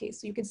is okay.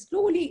 So you can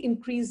slowly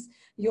increase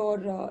your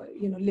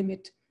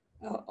limit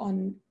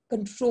on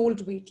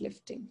controlled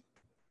weightlifting.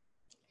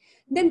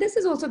 Then this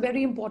is also a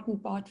very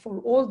important part for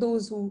all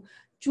those who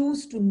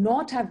choose to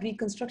not have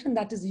reconstruction.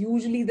 That is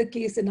usually the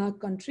case in our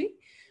country.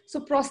 So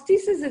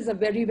prosthesis is a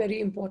very, very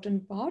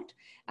important part.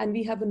 And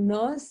we have a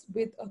nurse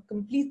with a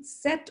complete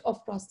set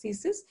of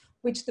prosthesis,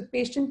 which the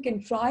patient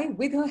can try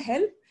with her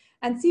help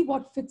and see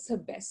what fits her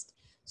best.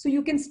 So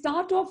you can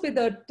start off with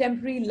a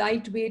temporary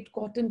lightweight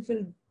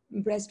cotton-filled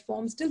breast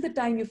forms till the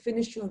time you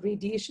finish your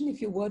radiation,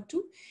 if you were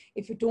to.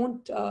 If you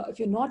don't, if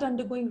you're not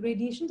undergoing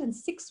radiation, then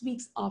 6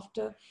 weeks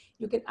after,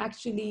 you can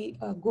actually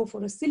go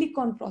for a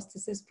silicone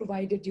prosthesis,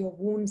 provided your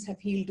wounds have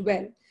healed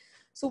well.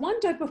 So one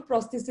type of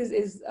prosthesis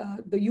is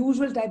the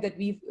usual type that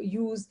we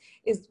use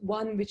is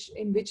one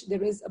in which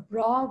there is a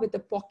bra with a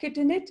pocket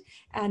in it,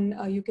 and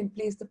you can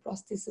place the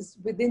prosthesis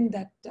within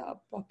that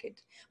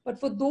pocket. But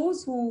for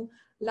those who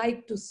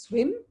like to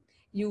swim,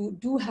 you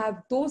do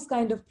have those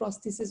kind of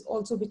prosthesis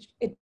also, which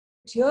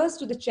adheres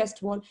to the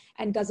chest wall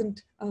and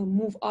doesn't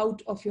move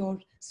out of your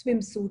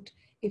swimsuit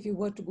if you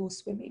were to go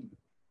swimming.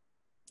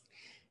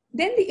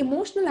 Then the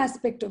emotional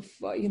aspect of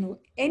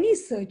any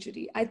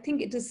surgery, I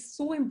think it is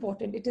so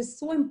important. It is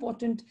so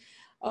important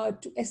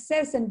to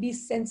assess and be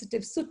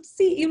sensitive. So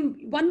see,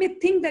 one may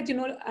think that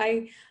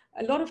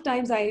a lot of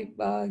times I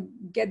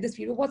get this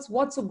view,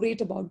 what's so great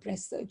about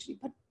breast surgery?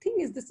 But the thing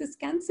is, this is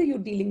cancer you're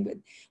dealing with.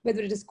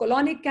 Whether it is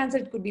colonic cancer,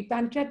 it could be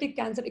pancreatic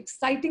cancer,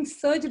 exciting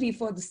surgery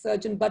for the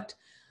surgeon. But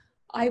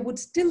I would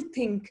still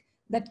think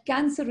that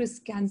cancer is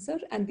cancer,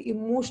 and the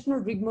emotional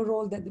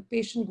rigmarole that the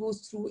patient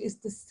goes through is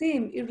the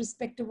same,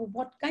 irrespective of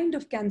what kind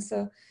of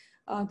cancer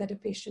that a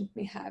patient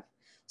may have.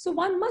 So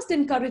one must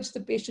encourage the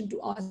patient to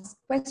ask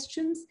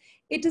questions.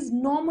 It is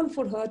normal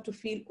for her to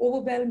feel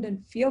overwhelmed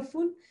and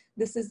fearful.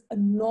 This is a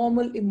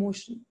normal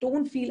emotion.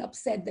 Don't feel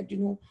upset that,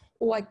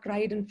 oh, I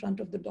cried in front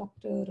of the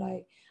doctor,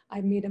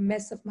 I made a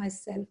mess of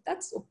myself.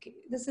 That's okay.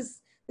 This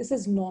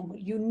is normal.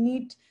 You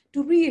need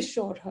to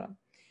reassure her.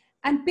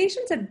 And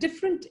patients have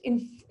different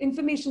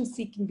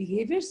information-seeking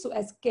behaviors. So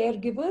as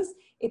caregivers,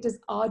 it is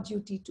our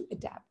duty to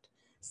adapt.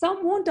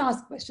 Some won't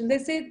ask questions. They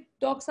say,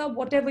 Doc Saab,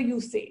 whatever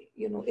you say,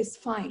 is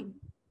fine.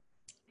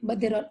 But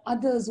there are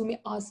others who may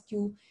ask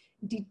you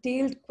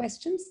detailed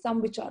questions,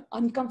 some which are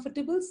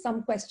uncomfortable,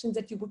 some questions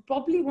that you would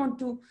probably want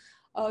to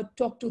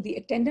talk to the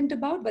attendant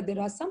about. But there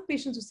are some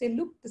patients who say,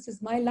 look, this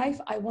is my life.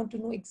 I want to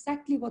know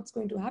exactly what's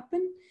going to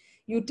happen.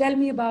 You tell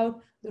me about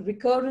the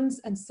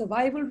recurrence and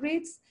survival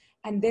rates.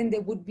 And then there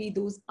would be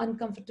those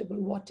uncomfortable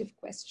what if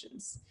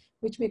questions,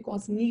 which may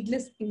cause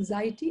needless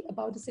anxiety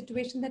about a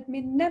situation that may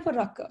never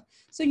occur.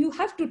 So you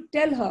have to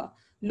tell her,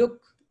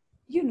 look,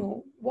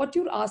 what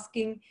you're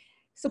asking.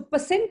 So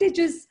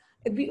percentages,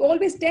 we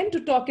always tend to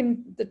talk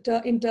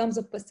in terms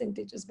of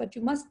percentages, but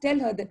you must tell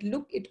her that,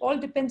 look, it all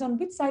depends on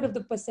which side of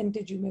the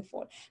percentage you may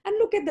fall. And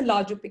look at the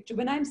larger picture.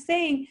 When I'm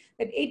saying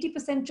that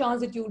 80%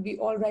 chance that you will be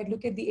all right,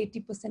 look at the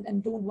 80%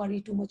 and don't worry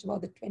too much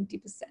about the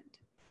 20%.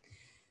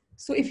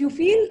 So if you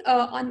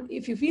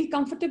feel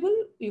comfortable,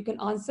 you can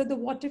answer the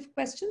what if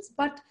questions,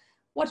 but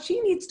what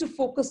she needs to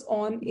focus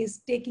on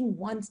is taking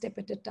one step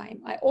at a time.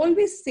 I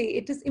always say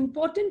it is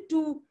important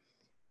to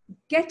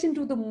get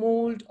into the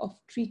mold of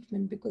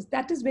treatment, because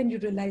that is when you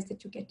realize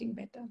that you're getting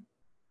better.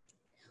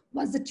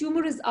 Once the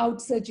tumor is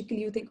out surgically,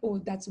 you think, oh,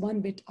 that's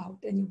one bit out,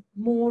 and you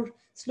more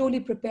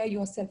slowly prepare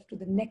yourself to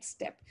the next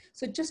step.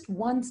 So just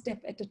one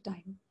step at a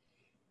time.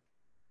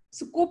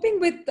 So coping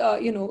with,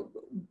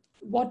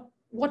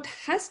 what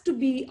has to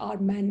be our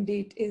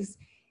mandate is,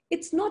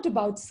 it's not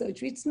about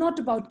surgery, it's not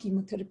about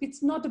chemotherapy,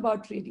 it's not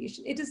about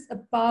radiation. It is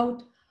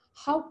about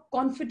how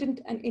confident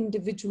an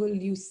individual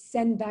you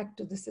send back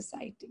to the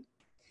society.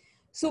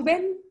 So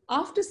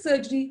after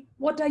surgery,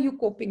 what are you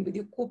coping with?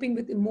 You're coping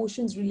with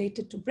emotions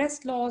related to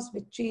breast loss,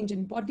 with change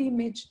in body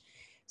image.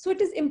 So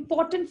it is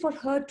important for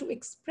her to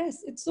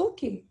express, it's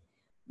okay.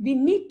 We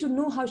need to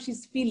know how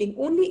she's feeling.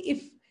 Only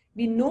if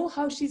we know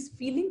how she's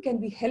feeling can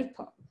we help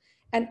her.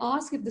 And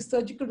ask if the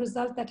surgical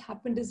result that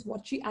happened is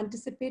what she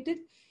anticipated.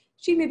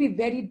 She may be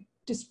very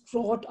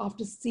distraught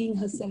after seeing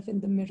herself in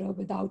the mirror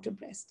without a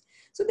breast.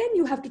 So then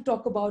you have to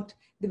talk about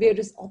the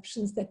various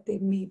options that there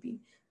may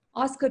be.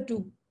 Ask her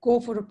to go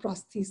for a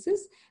prosthesis,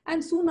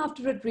 and soon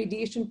after a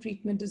radiation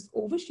treatment is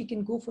over, she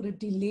can go for a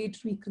delayed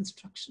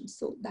reconstruction.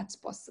 So that's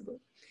possible.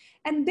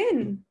 And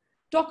then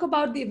talk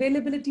about the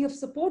availability of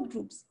support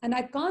groups. And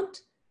I can't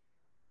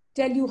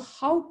tell you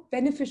how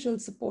beneficial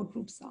support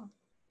groups are.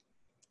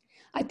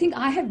 I think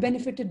I have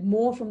benefited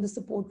more from the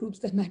support groups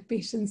than my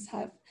patients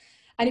have.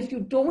 And if you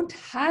don't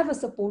have a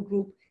support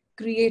group,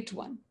 create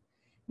one.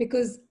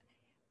 Because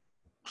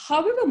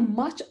however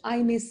much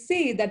I may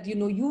say that,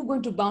 you're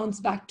going to bounce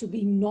back to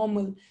being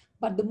normal,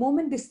 but the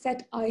moment they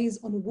set eyes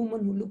on a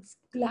woman who looks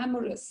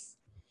glamorous,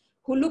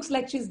 who looks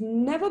like she's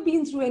never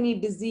been through any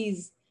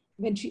disease,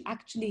 when she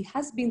actually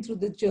has been through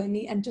the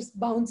journey and just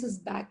bounces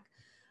back,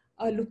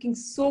 looking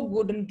so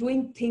good and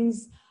doing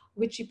things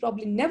which she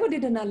probably never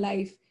did in her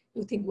life,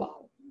 you think,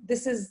 wow,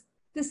 this is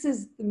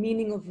the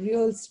meaning of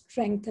real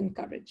strength and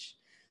courage.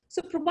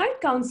 So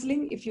provide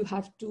counseling if you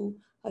have to.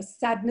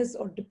 Sadness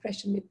or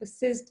depression may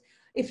persist.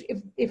 If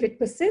it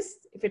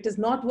persists, if it is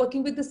not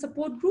working with the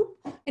support group,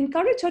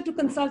 encourage her to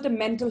consult a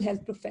mental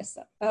health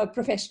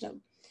professional.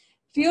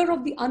 Fear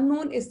of the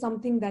unknown is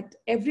something that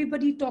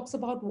everybody talks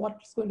about.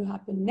 What's going to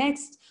happen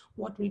next?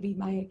 What will be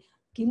my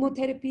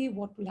chemotherapy?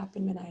 What will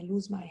happen when I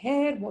lose my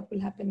hair? What will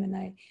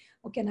happen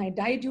or can I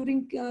die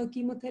during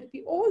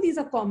chemotherapy? All these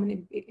are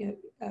common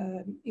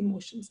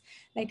emotions.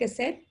 Like I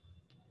said,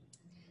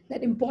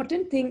 that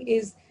important thing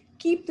is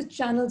keep the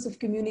channels of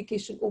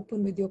communication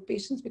open with your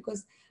patients,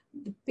 because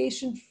the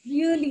patient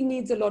really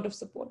needs a lot of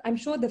support. I'm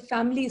sure the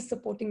family is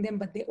supporting them,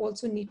 but they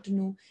also need to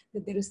know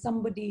that there is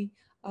somebody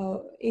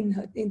in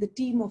the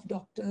team of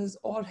doctors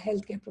or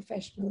healthcare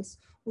professionals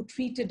who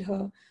treated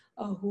her,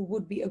 who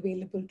would be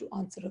available to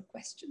answer her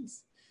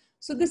questions.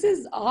 So this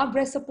is our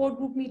breast support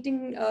group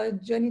meeting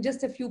journey,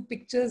 just a few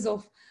pictures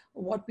of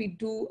what we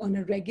do on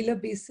a regular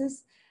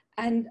basis.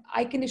 And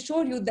I can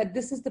assure you that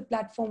this is the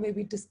platform where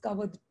we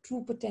discover the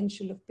true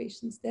potential of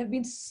patients. There have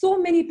been so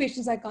many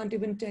patients, I can't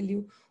even tell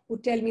you, who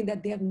tell me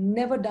that they have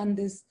never done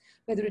this,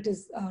 whether it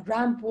is a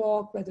ramp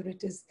walk, whether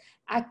it is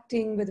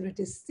acting, whether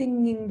it is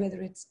singing,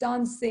 whether it's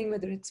dancing,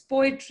 whether it's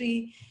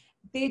poetry.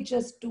 They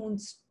just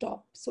don't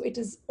stop. So it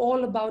is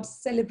all about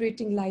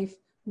celebrating life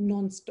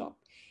non-stop,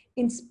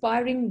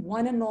 inspiring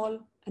one and all.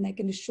 And I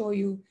can assure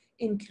you,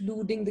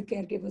 including the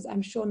caregivers,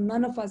 I'm sure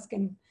none of us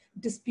can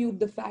dispute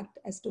the fact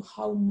as to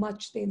how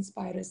much they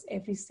inspire us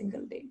every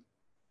single day.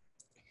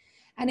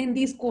 And in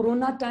these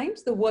Corona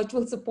times, the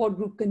virtual support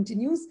group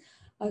continues.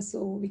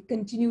 So we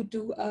continue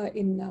to,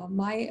 in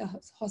my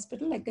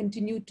hospital, I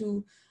continue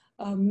to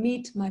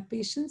meet my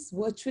patients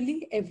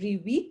virtually every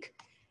week.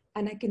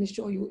 And I can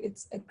assure you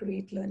it's a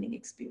great learning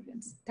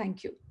experience.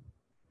 Thank you.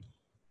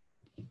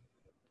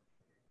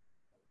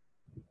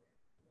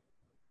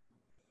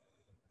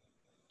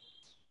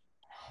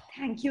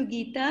 Thank you,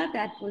 Geeta.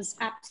 That was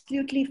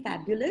absolutely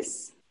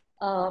fabulous.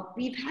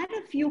 We've had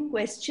a few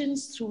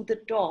questions through the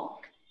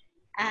talk,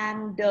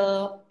 and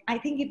I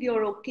think if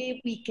you're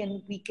okay, we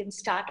can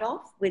start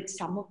off with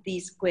some of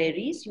these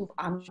queries. You've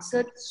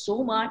answered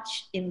so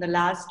much in the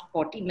last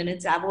 40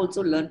 minutes. I've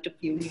also learned a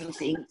few new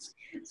things,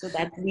 so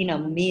that's been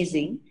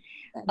amazing.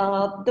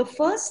 The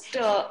first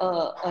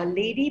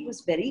lady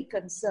was very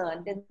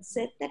concerned and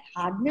said that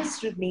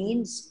hardness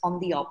remains on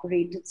the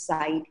operated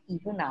side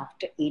even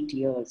after 8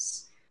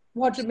 years.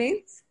 What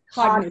remains?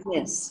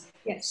 Hardness.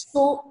 Yes.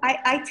 So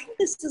I think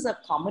this is a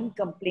common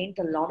complaint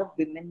a lot of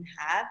women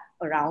have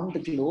around the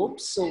globe.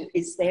 So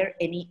is there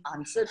any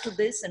answer to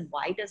this, and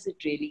why does it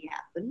really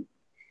happen?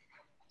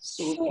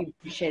 So if you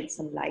can shed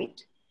some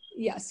light.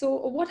 Yeah, so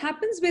what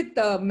happens with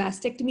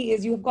mastectomy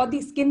is you've got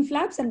these skin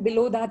flaps, and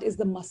below that is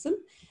the muscle.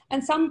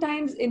 And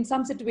sometimes in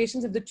some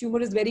situations, if the tumor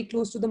is very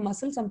close to the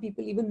muscle, some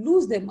people even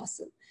lose their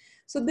muscle.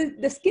 So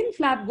the skin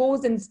flap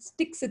goes and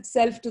sticks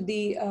itself to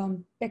the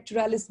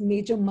pectoralis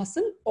major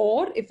muscle,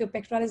 or if your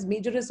pectoralis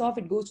major is off,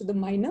 it goes to the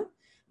minor.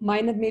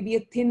 Minor may be a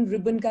thin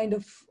ribbon kind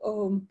of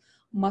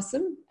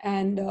muscle,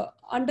 and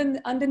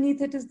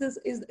underneath it is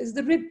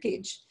the rib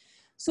cage.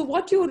 So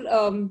what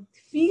you're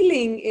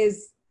feeling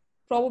is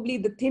probably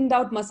the thinned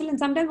out muscle. And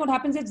sometimes what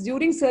happens is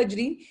during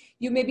surgery,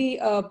 you may be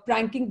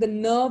pranking the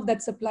nerve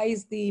that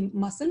supplies the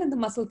muscle, and the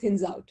muscle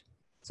thins out.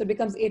 So it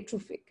becomes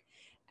atrophic.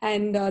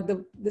 And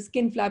the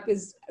skin flap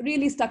is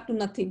really stuck to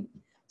nothing.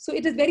 So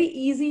it is very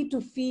easy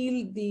to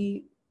feel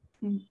the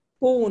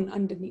bone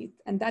underneath.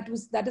 And that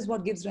is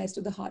what gives rise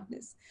to the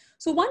hardness.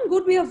 So one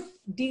good way of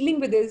dealing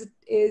with this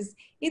is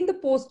in the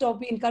post-op,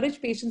 we encourage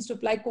patients to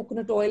apply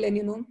coconut oil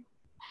and,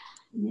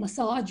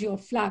 massage your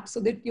flaps so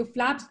that your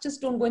flaps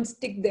just don't go and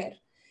stick there.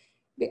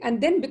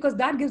 And then because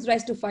that gives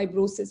rise to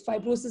fibrosis.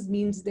 Fibrosis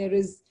means there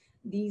is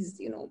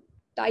these,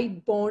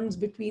 tight bonds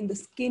between the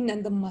skin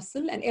and the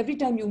muscle. And every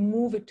time you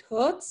move, it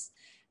hurts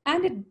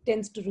and it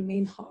tends to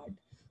remain hard.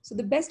 So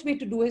the best way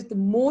to do is the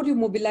more you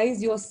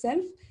mobilize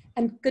yourself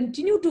and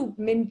continue to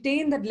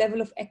maintain that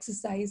level of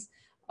exercise,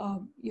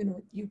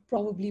 you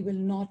probably will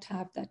not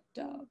have that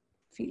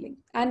feeling.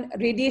 And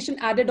radiation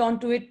added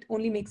onto it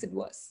only makes it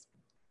worse.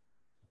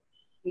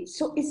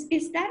 So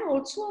is that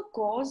also a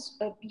cause?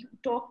 You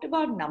talked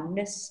about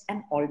numbness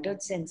and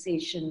altered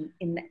sensation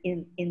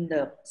in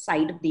the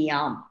side of the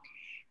arm,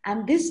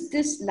 and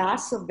this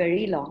lasts a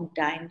very long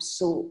time.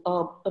 So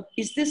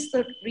is this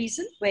the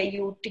reason where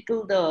you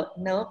tickle the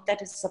nerve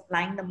that is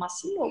supplying the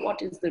muscle, or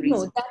what is the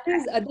reason?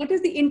 No, that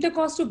is the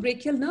intercostal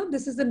brachial nerve.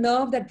 This is the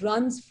nerve that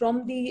runs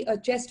from the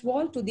chest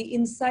wall to the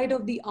inside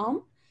of the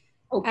arm.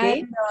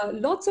 Okay.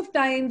 And lots of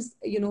times,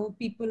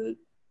 people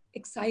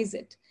excise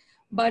it.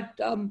 But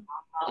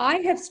I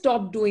have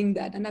stopped doing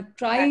that, and I've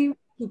tried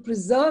to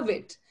preserve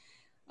it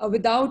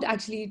without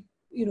actually,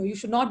 you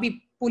should not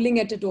be pulling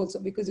at it also,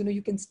 because,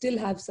 you can still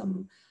have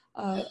some,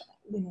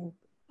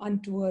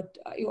 untoward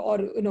or,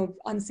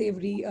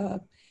 unsavory,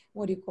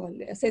 what do you call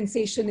it, a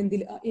sensation in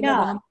the inner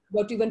arm,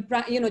 but even,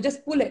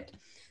 just pull it.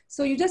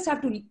 So you just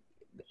have to,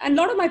 and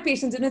a lot of my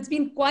patients, it's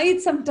been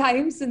quite some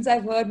time since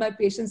I've heard my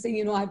patients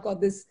saying, I've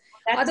got this.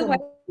 Otherwise,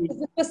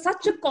 it was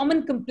such a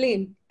common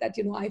complaint that,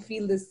 I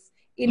feel this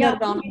inner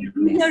arm.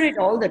 We hear it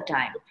all the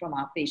time from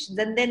our patients.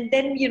 And then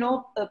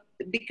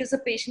because a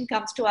patient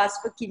comes to us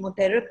for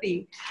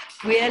chemotherapy,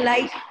 we're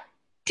like,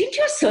 did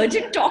your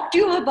surgeon talk to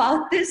you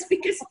about this?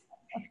 Because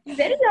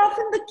very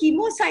often the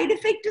chemo side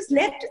effect is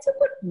left. It's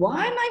but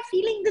why am I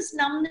feeling this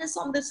numbness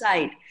on the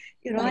side?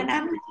 And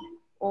I'm like,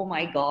 oh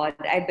my God,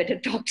 I better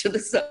talk to the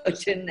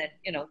surgeon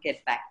and,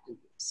 get back to you.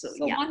 So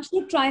one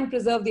should try and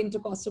preserve the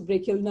intercostal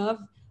brachial nerve.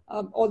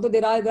 Although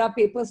there are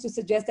papers to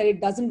suggest that it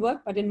doesn't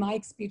work, but in my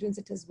experience,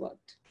 it has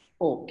worked.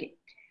 Okay.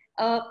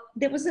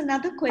 There was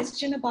another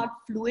question about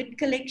fluid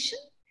collection,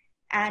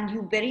 and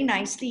you very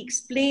nicely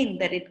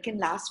explained that it can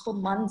last for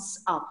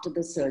months after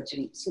the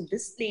surgery. So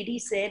this lady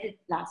said it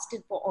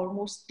lasted for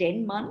almost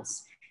 10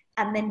 months,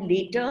 and then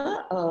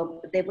later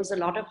there was a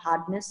lot of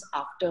hardness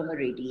after her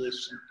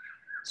radiation.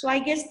 So I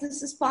guess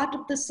this is part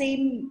of the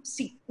same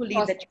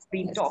sequelae that you've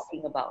been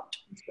talking about.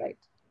 That's right.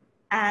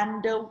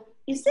 And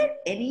is there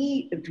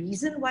any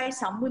reason why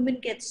some women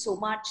get so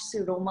much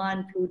seroma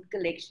and fluid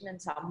collection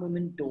and some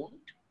women don't?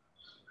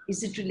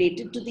 Is it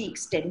related to the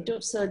extent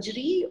of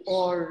surgery,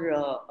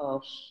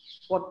 or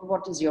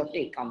what is your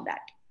take on that?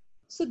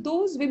 So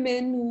those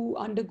women who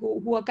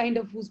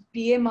whose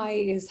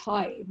BMI is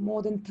high,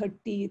 more than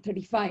 30,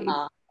 35,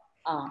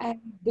 and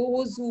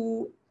those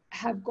who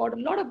have got a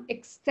lot of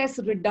excess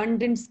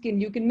redundant skin,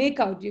 you can make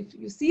out. If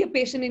you see a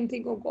patient and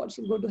think, oh God,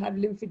 she's going to have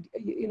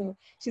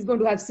she's going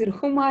to have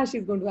seroma,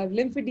 she's going to have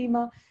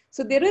lymphedema.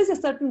 So there is a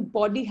certain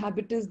body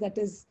habitus that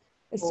is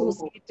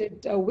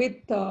associated with,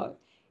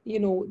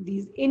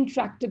 these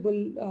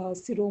intractable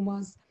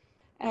seromas,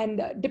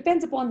 and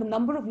depends upon the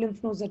number of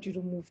lymph nodes that you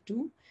remove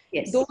too.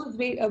 Yes. Those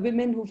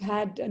women who've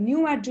had a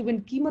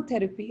neoadjuvant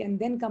chemotherapy and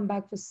then come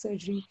back for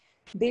surgery,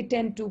 they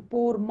tend to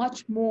pour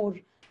much more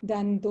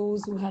than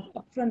those who have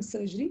upfront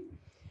surgery.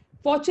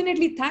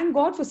 Fortunately, thank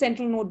God for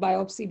sentinel node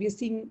biopsy. We are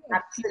seeing a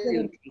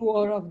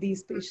fewer of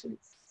these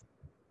patients.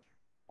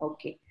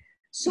 Okay.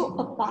 So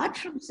apart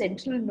from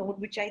sentinel node,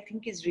 which I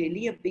think is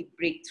really a big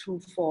breakthrough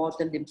for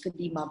the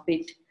lymphedema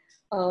bit,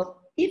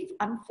 if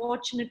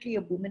unfortunately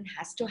a woman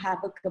has to have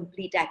a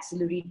complete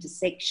axillary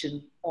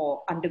dissection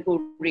or undergo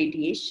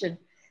radiation,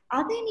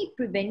 are there any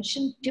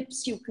prevention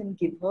tips you can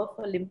give her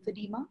for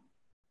lymphedema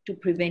to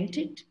prevent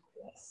it?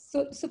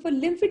 So for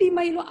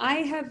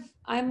lymphedema,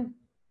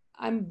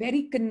 I'm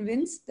very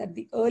convinced that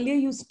the earlier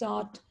you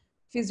start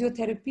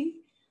physiotherapy,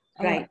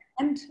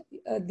 and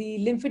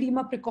the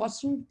lymphedema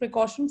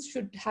precautions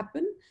should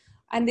happen,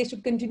 and they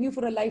should continue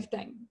for a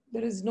lifetime.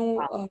 There is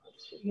no,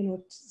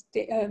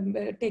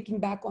 taking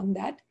back on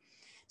that.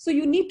 So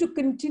you need to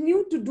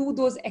continue to do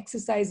those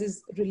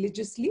exercises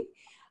religiously,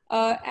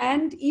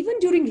 and even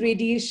during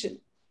radiation.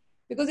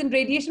 Because in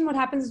radiation, what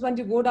happens is when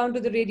you go down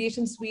to the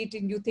radiation suite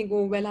and you think,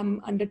 oh, well,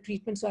 I'm under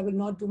treatment, so I will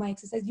not do my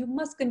exercise. You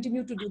must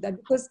continue to do that,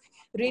 because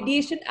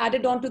radiation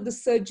added onto the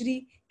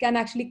surgery can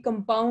actually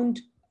compound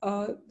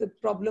the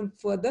problem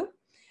further.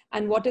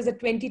 And what is a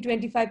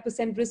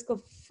 20-25% risk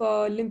of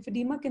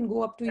lymphedema can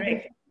go up to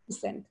even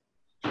 50%.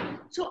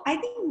 So I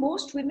think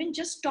most women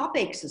just stop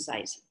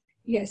exercising.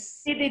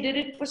 Yes. They did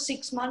it for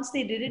 6 months.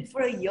 They did it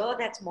for a year.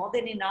 That's more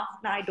than enough.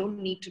 Now I don't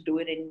need to do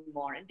it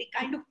anymore. And they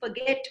kind of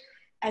forget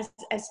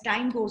as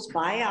time goes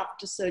by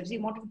after surgery,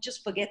 want to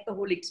just forget the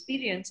whole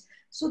experience.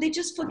 So they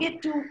just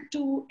forget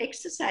to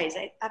exercise.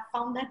 I've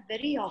found that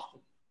very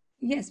often.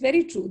 Yes,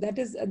 very true. That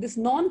is, this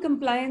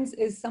non-compliance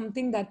is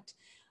something that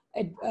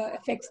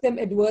affects them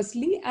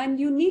adversely. And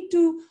you need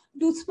to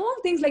do small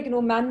things like,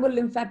 manual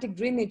lymphatic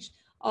drainage.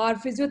 Our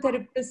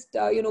physiotherapist,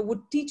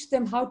 would teach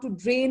them how to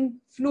drain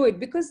fluid,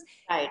 because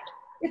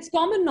it's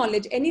common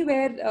knowledge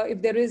anywhere.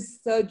 If there is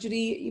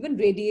surgery, even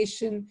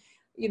radiation,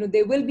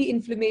 there will be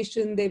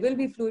inflammation, there will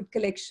be fluid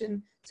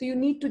collection. So you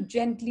need to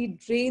gently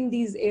drain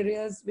these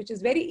areas, which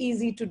is very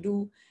easy to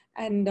do,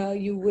 and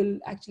you will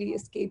actually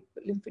escape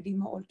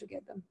lymphedema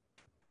altogether.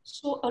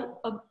 So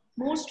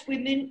most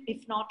women,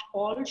 if not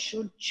all,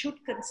 should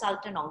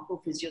consult an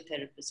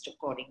oncophysiotherapist,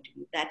 according to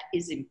you. That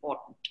is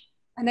important.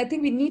 And I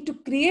think we need to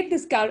create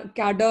this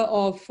cadre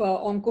of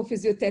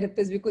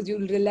oncophysiotherapists, because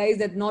you'll realize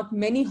that not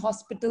many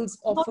hospitals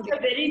offer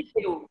very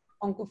few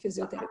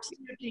oncophysiotherapy.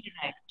 Absolutely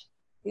right.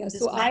 Yeah,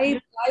 so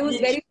I was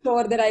very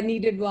sure that I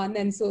needed one,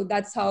 and so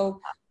that's how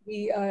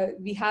we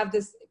have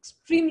this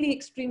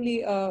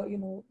extremely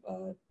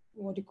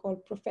what you call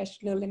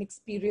professional and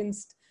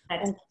experienced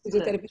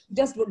physiotherapy.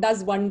 Just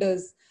does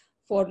wonders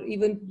for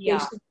even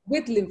patients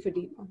with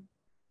lymphedema.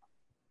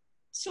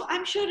 So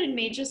I'm sure in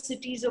major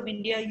cities of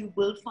India you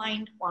will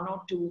find one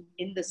or two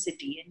in the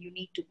city, and you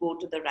need to go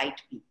to the right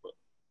people.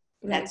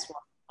 Right. That's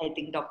what I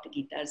think Dr.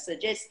 Geeta is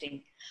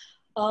suggesting.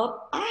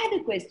 I had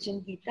a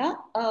question, Geeta.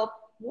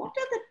 what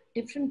are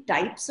the different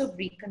types of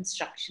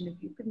reconstruction?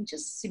 If you can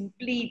just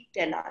simply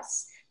tell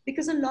us,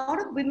 because a lot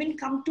of women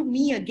come to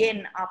me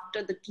again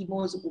after the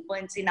chemo is over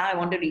and say, now I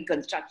want a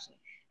reconstruction.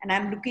 And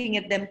I'm looking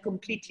at them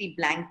completely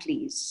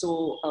blankly.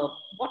 So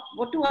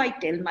what do I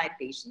tell my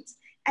patients?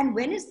 And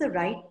when is the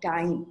right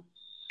time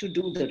to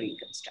do the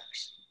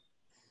reconstruction?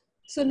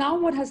 So now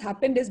what has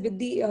happened is with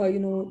the,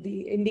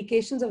 the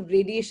indications of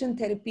radiation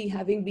therapy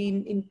having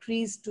been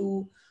increased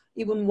to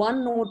even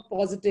one node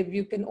positive,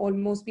 you can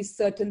almost be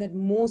certain that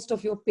most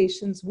of your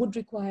patients would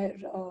require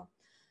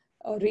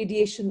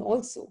radiation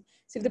also.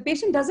 So if the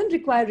patient doesn't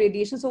require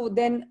radiation, so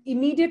then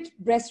immediate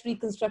breast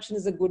reconstruction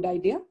is a good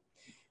idea.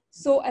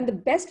 So, and the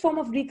best form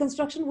of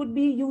reconstruction would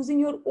be using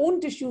your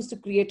own tissues to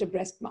create a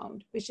breast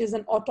mound, which is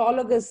an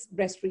autologous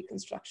breast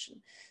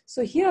reconstruction.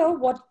 So here,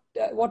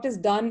 what is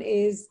done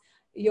is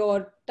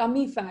your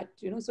tummy fat,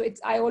 so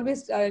it's, I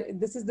always,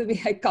 this is the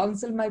way I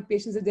counsel my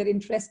patients. If they're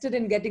interested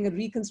in getting a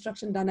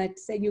reconstruction done, I'd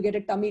say you get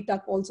a tummy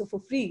tuck also for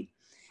free.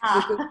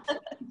 Because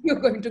you're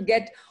going to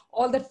get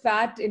all that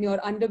fat in your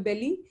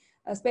underbelly,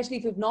 especially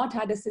if you've not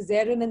had a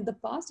cesarean in the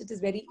past. It is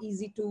very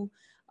easy to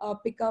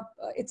pick up.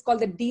 It's called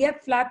the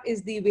DF flap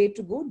is the way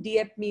to go.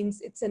 DF means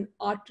it's an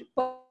artery.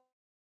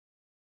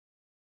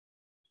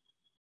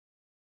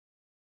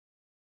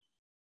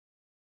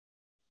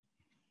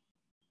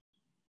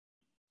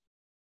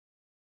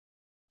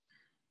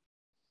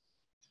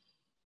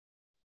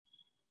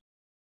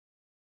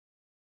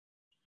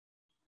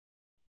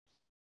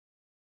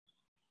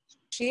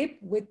 Shape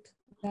with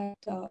that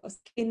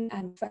skin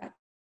and fat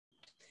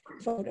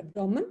for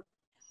abdomen.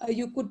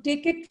 You could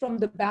take it from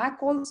the back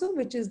also,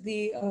 which is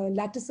the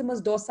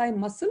latissimus dorsi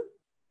muscle.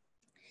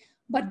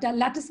 But the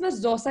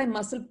latissimus dorsi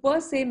muscle per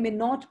se may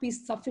not be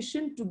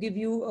sufficient to give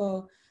you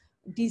a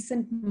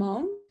decent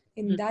mound.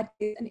 In that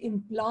case, an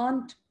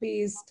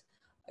implant-based,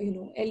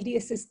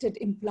 LD-assisted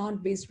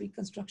implant-based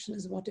reconstruction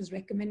is what is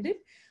recommended.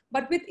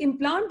 But with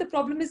implant, the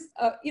problem is,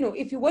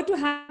 if you were to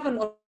have an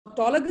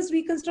autologous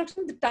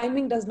reconstruction, the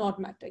timing does not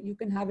matter. You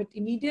can have it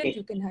immediate,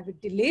 you can have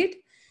it delayed.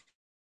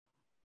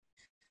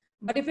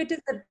 But if it is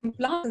an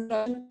implant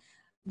construction,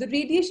 the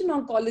radiation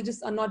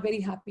oncologists are not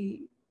very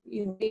happy,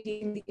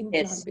 taking the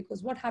implant,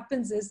 because what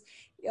happens is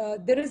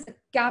there is a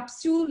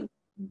capsule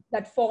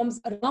that forms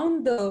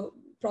around the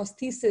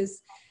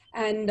prosthesis,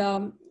 and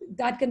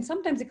that can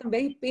sometimes become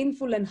very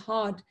painful and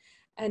hard.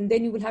 And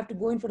then you will have to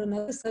go in for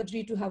another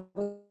surgery to have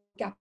a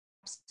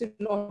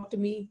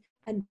capsulotomy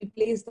and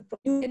replace the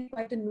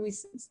quite a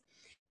nuisance.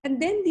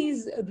 And then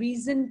these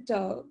recent,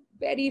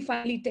 very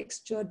finely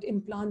textured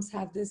implants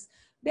have this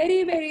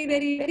very, very,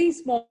 very, very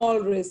small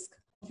risk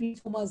of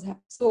lymphomas.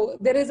 So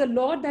there is a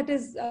law that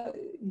is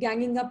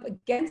ganging up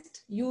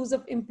against use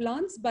of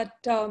implants, but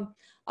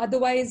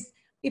otherwise,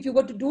 if you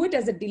were to do it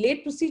as a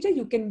delayed procedure,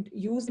 you can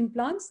use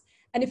implants.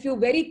 And if you're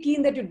very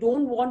keen that you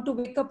don't want to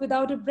wake up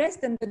without a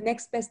breast, then the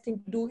next best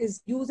thing to do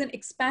is use an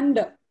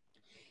expander.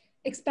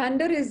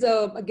 Expander is,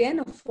 again,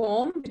 a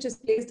form which is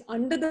placed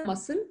under the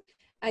muscle,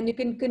 and you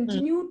can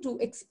continue to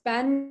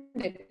expand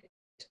it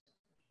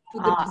to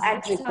the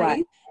desired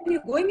size. When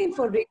you're going in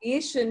for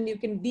radiation, you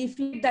can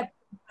deflate that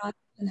implant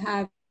and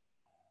have.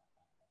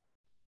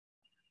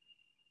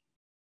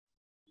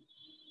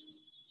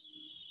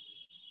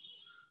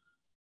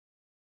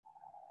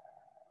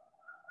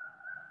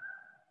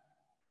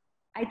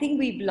 I think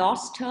we've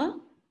lost her.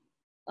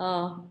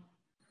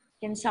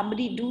 Can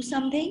somebody do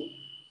something?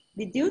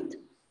 Vidyut?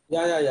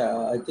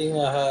 Yeah. I think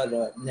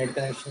her net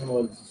connection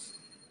was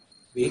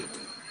weak.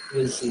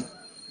 We'll see.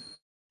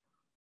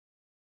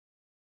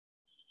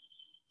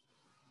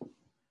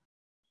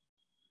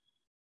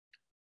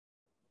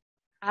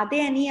 Are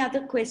there any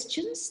other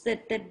questions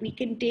that we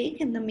can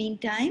take in the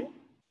meantime?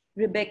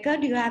 Rebecca,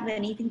 do you have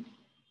anything?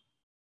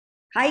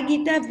 Hi,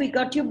 Geeta, have we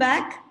got you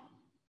back?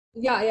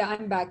 Yeah,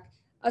 I'm back.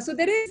 So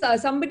there is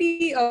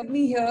somebody with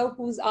me here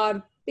who's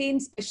our pain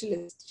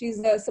specialist. She's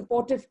a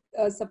supportive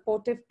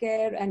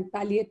care and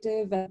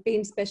palliative and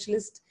pain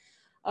specialist.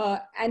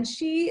 And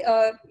she,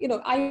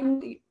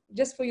 I'm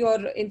just for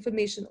your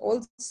information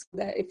also,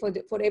 that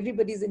for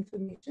everybody's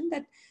information,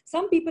 that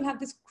some people have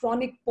this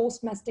chronic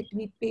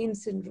post-mastectomy pain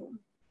syndrome,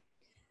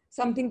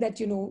 something that,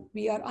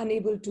 we are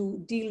unable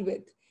to deal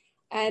with.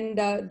 And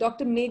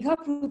Dr. Megha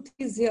Pruthi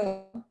is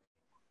here.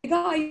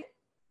 Megha,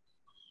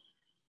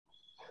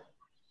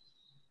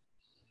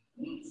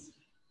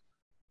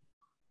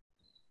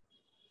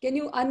 can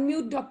you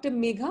unmute Dr.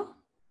 Megha?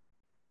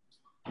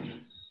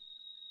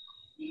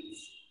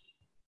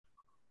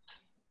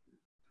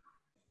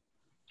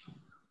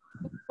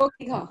 Oh,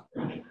 Megha.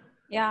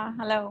 Yeah,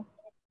 hello.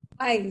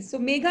 Hi, so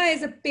Megha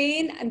is a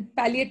pain and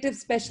palliative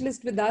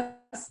specialist with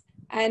us,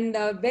 and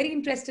very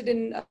interested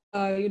in,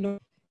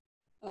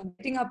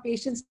 getting our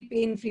patients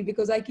pain-free,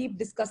 because I keep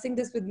discussing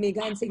this with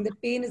Megha and saying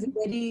that pain is a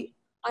very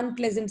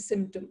unpleasant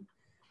symptom.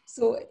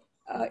 So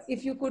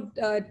if you could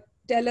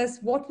tell us,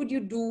 what would you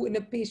do in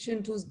a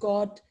patient who's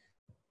got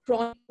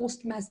chronic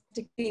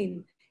post-mastectomy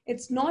pain?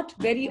 It's not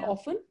very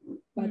often,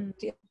 but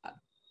yeah.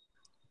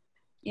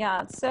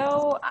 Yeah,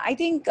 so I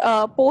think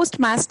post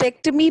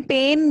mastectomy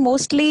pain,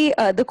 mostly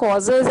the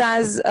causes,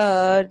 as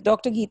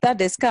Dr. Geeta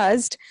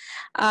discussed,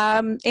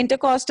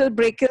 intercostal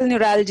brachial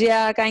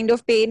neuralgia, kind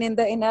of pain in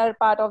the inner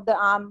part of the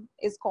arm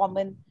is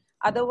common.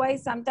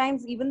 Otherwise,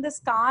 sometimes even the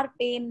scar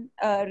pain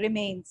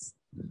remains.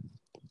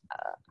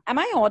 Am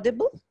I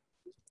audible?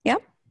 Yeah.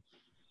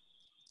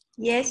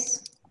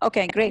 Yes.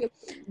 Okay, great.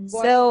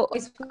 Voice So,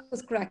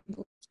 was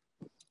cracking.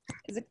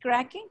 is it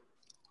cracking?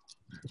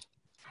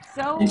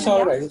 So, It's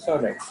all right. It's all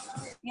right.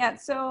 Yeah,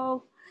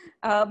 so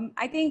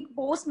I think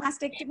post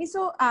mastectomy,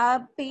 so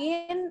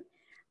pain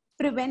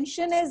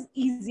prevention is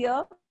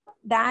easier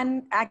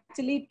than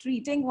actually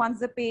treating once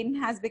the pain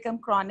has become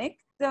chronic.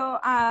 So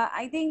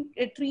I think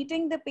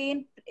treating the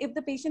pain, if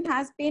the patient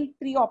has pain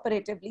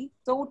preoperatively,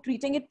 so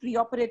treating it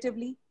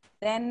preoperatively,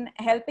 then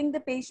helping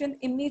the patient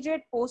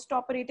immediate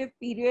post-operative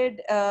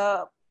period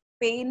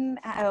pain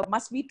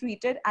must be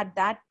treated at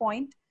that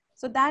point.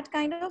 So that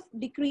kind of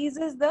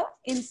decreases the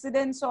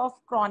incidence of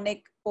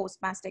chronic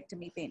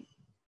post-mastectomy pain.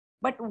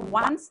 But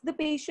once the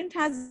patient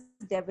has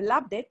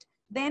developed it,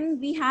 then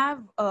we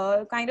have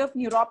kind of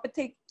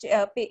neuropathic,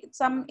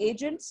 some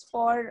agents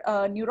for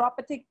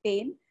neuropathic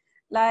pain.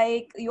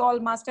 Like you all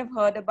must have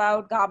heard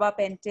about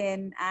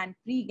gabapentin and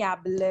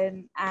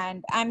pregabalin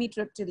and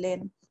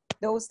amitriptyline,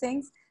 those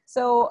things.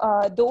 So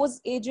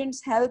those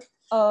agents help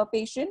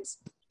patients.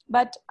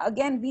 But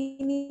again, we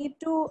need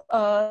to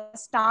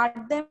start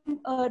them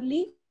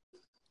early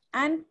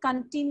and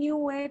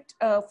continue it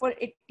for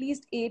at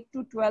least 8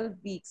 to 12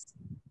 weeks.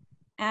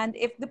 And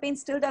if the pain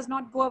still does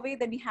not go away,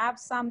 then we have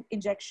some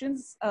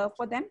injections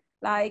for them.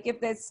 Like if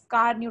there's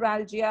scar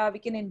neuralgia, we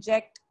can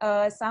inject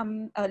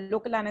some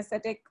local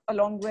anesthetic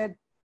along with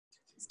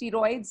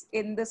steroids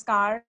in the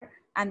scar,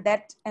 and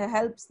that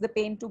helps the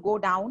pain to go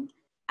down.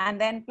 And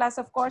then plus,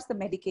 of course, the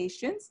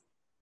medications.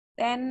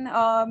 Then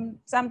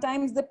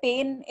sometimes the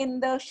pain in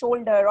the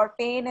shoulder or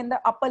pain in the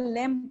upper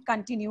limb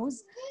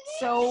continues.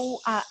 So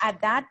at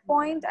that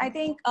point, I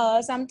think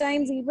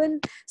sometimes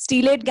even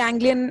stellate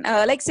ganglion,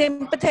 like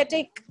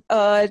sympathetic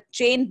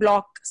chain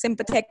block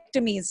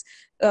sympathectomies,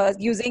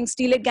 using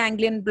stellate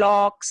ganglion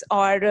blocks,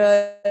 or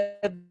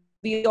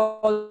we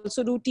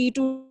also do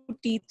T2,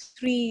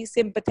 T3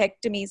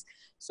 sympathectomies.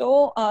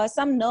 So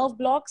some nerve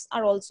blocks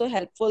are also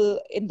helpful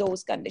in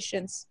those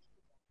conditions.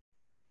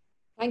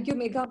 Thank you,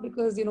 Megha,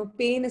 because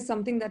pain is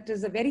something that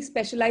is a very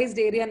specialized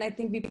area, and I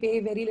think we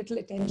pay very little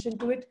attention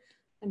to it.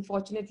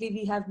 Unfortunately,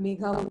 we have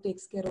Megha who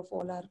takes care of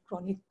all our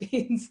chronic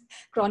pains,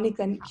 chronic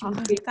and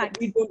acute pains that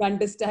we don't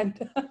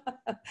understand.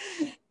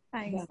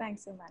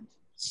 Thanks so much.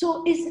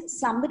 So, is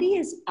somebody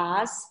has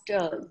asked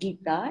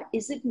Geeta,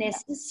 is it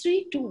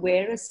necessary to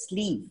wear a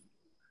sleeve?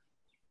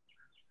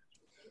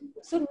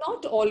 So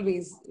not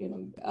always,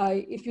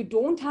 if you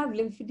don't have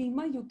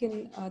lymphedema, you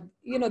can,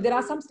 there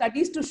are some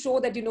studies to show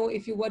that,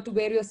 if you were to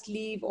wear your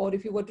sleeve or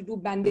if you were to do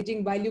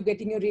bandaging while you're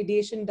getting your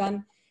radiation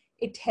done,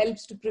 it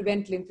helps to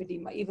prevent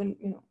lymphedema. Even,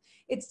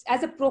 it's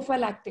as a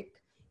prophylactic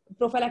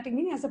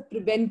meaning as a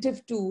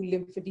preventive to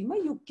lymphedema,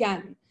 you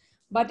can,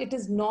 but it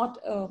is not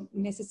a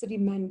necessary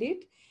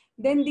mandate.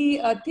 Then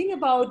the thing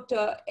about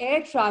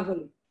air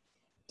travel,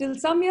 till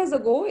some years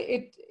ago,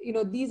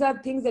 these are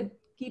things that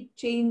keep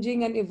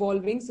changing and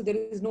evolving, so there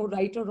is no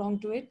right or wrong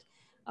to it.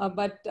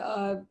 But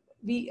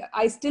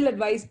I still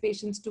advise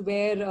patients to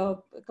wear a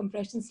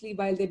compression sleeve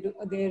while they do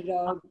their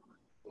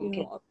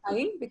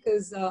time,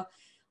 because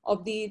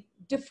of the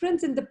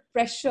difference in the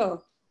pressure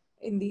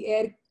in the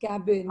air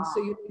cabin.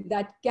 So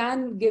that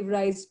can give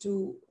rise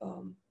to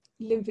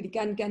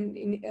lymphedema, can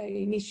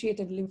initiate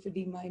a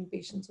lymphedema in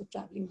patients who are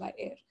traveling by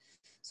air.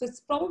 So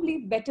it's probably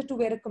better to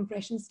wear a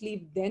compression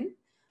sleeve then.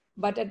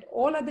 But at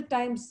all other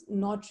times,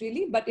 not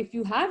really. But if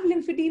you have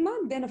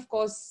lymphedema, then of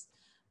course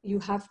you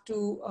have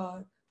to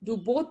do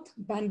both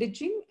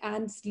bandaging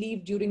and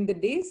sleeve during the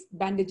days,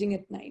 bandaging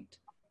at night.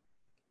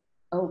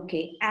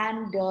 Okay.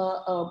 And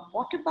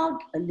what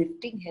about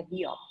lifting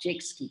heavy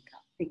objects, Geeta?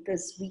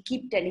 Because we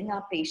keep telling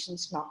our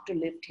patients not to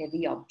lift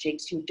heavy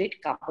objects. You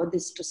did cover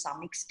this to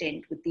some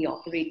extent with the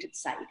operated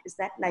side. Is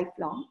that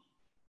lifelong?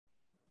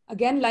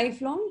 Again,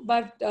 lifelong,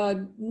 but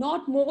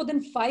not more than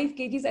 5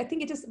 kgs. I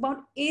think it is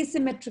about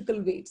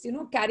asymmetrical weights,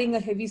 carrying a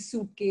heavy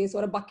suitcase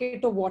or a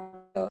bucket of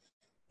water.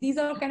 These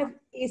are kind of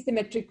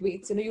asymmetric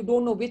weights, you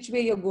don't know which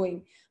way you're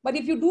going. But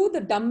if you do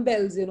the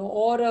dumbbells,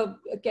 or a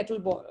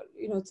kettlebell,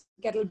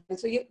 kettlebell,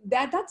 so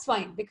that's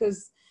fine,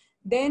 because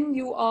then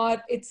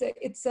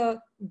it's a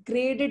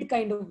graded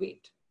kind of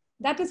weight.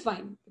 That is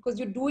fine, because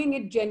you're doing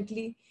it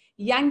gently.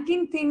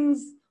 Yanking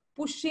things,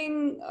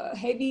 pushing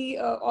heavy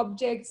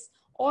objects,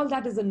 all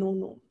that is a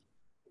no-no.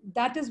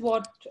 That is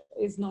what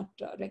is not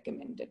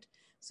recommended.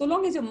 So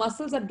long as your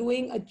muscles are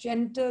doing a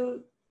gentle,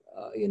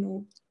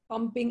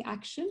 pumping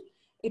action,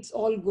 it's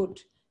all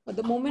good. But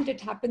the moment it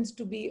happens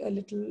to be a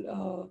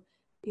little,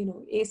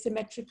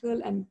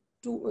 asymmetrical and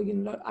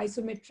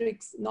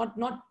isometrics,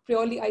 not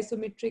purely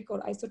isometric or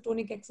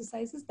isotonic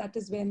exercises, that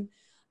is when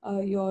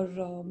your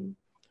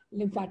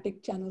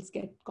lymphatic channels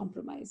get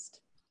compromised.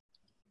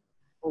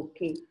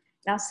 Okay.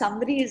 Now,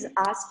 somebody has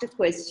asked a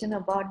question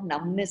about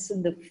numbness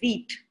in the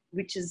feet,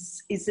 which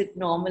is it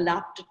normal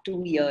after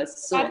 2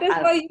 years? So that is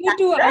for you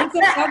to answer,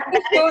 Dr.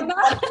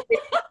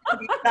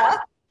 Shona.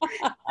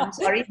 I'm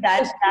sorry,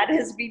 that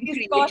has been He's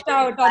created caught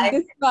out on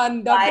this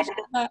one, by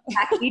Dr. the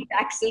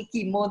paclitaxel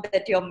chemo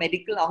that your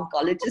medical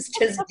oncologist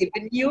has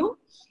given you.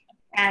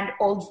 And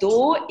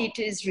although it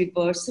is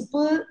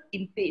reversible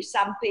in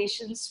some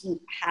patients who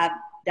have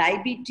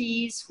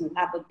diabetes, who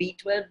have a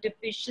B12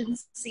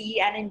 deficiency,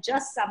 and in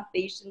just some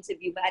patients,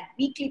 if you've had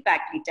weekly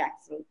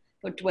paclitaxel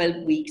for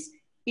 12 weeks,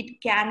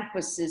 it can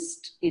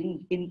persist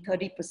in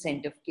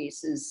 30% of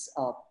cases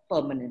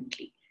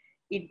permanently.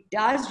 It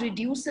does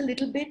reduce a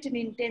little bit in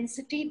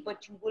intensity,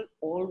 but you will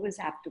always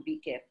have to be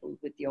careful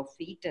with your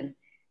feet, and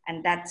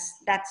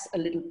that's a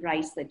little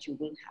price that you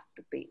will have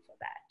to pay for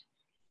that.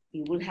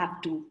 You will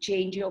have to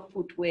change your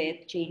footwear,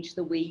 change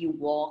the way you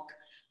walk,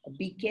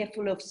 be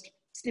careful of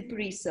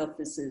slippery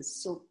surfaces.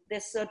 So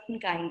there's certain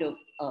kind of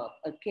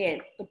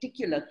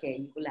particular care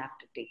you will have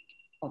to take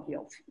of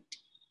your feet.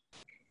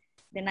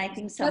 Then I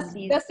think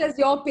just as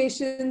your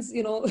patients,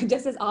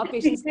 just as our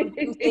patients come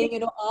to you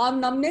saying, arm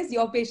numbness,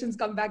 your patients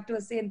come back to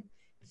us saying,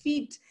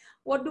 feet,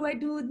 what do I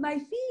do with my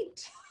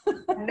feet?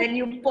 And then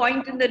you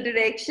point in the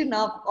direction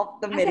of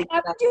the medical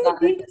oncologist. Have you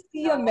been to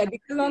see a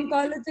medical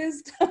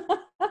oncologist?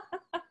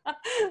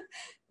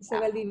 So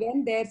well, we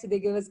went there, so they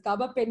gave us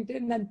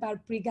gabapentin and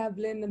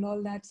pregabalin and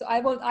all that. So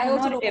I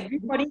also know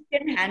everybody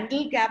can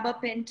handle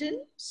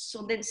gabapentin.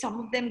 So then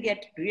some of them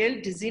get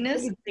real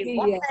dizziness. Say,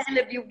 what the hell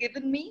have you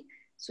given me?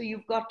 So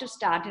you've got to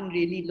start in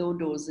really low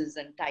doses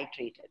and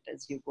titrate it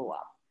as you go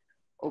up.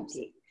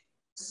 Okay.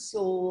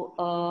 So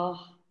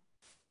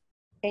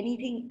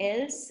anything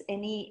else?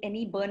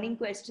 Any burning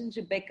questions?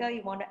 Rebecca,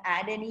 you want to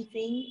add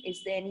anything?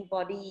 Is there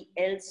anybody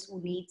else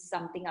who needs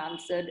something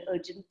answered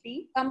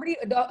urgently? Somebody,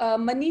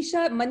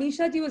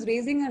 Manisha ji was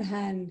raising her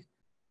hand.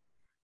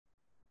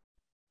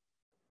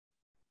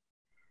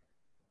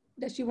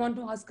 Does she want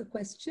to ask a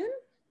question?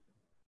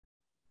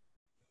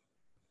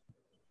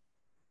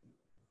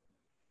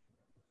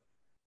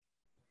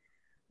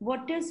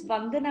 What does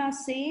Vandana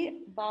say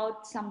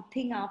about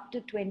something after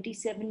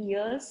 27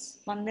 years?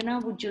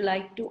 Vandana, would you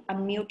like to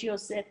unmute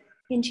yourself?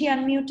 Can she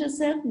unmute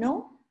herself?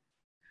 No?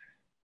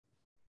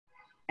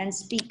 And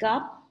speak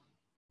up?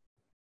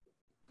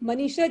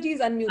 Manisha ji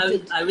is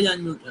unmuted. I will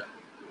unmute her.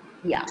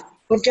 Yeah.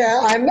 Okay,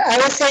 I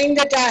was saying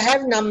that I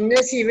have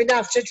numbness even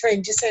after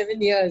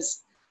 27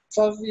 years.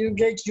 So you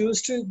get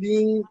used to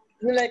being,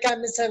 like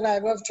I'm a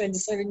survivor of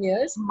 27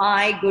 years.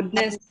 My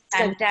goodness,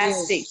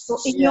 fantastic. So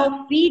in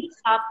your feet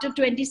after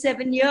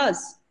 27 years?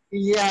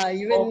 Yeah,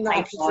 even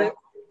after.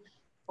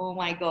 Oh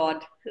my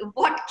God.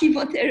 What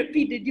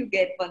chemotherapy did you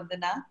get,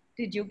 Vandana?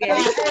 Did you get?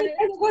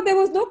 There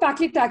was no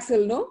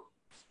paclitaxel, no?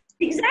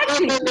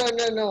 Exactly.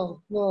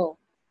 No.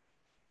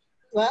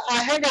 Well,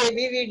 I had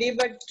ABVD,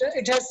 but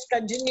it has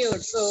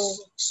continued. So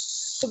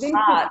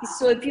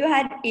if you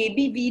had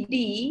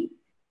ABVD,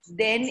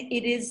 then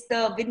it is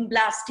the wind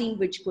blasting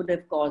which could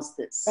have caused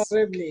this.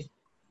 Probably.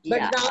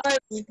 But now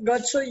I've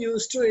got so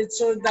used to it.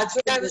 So that's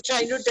what I was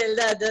trying to tell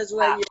the others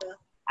who are here.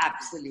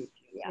 Absolutely.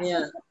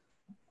 Yeah.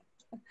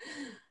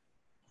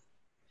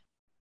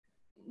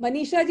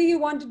 Manisha ji, you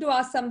wanted to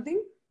ask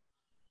something?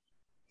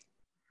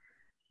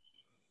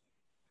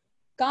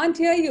 Can't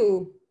hear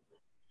you.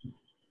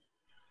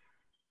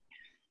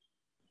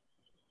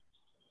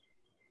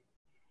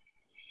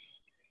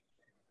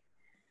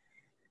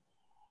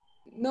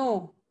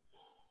 No.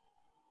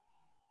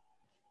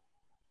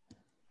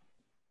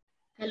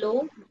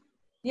 Hello?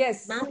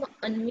 Yes. Ma'am,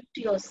 unmute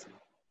yours.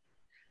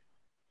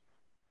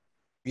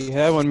 We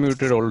have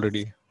unmuted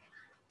already.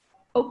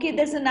 Okay,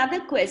 there's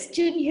another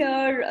question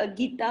here,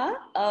 Geeta,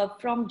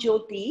 from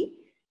Jyoti.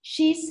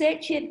 She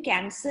said she had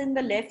cancer in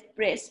the left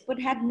breast but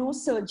had no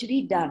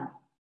surgery done.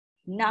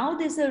 Now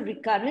there's a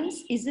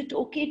recurrence. Is it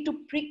okay to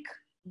prick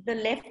the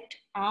left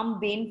arm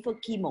vein for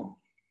chemo?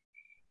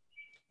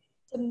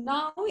 So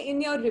now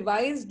in your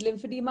revised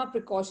lymphedema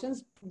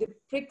precautions, the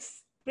prick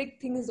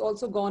thing is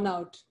also gone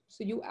out.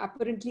 So you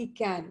apparently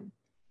can.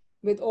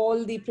 With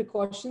all the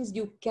precautions,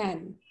 you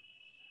can.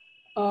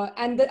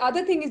 And the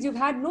other thing is you've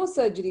had no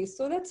surgery.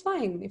 So that's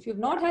fine. If you've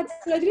not had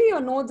surgery,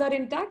 your nodes are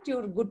intact,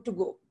 you're good to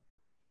go.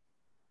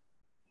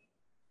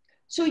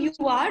 So you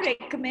are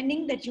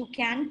recommending that you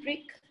can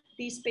prick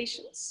these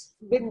patients?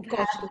 With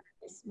caution.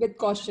 With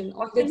caution.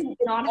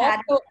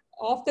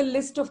 Off the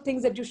list of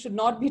things that you should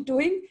not be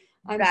doing,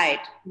 I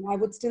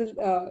would still,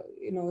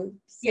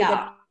 say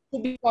that to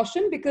be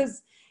caution,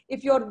 because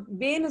if your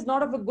vein is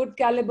not of a good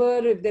caliber,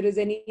 if there is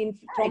any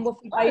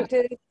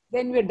thrombophlebitis,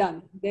 then we're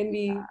done. Then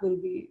we will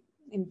be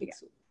in big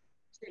soup.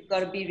 So you've got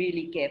to be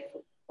really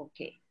careful.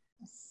 Okay.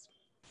 Yes.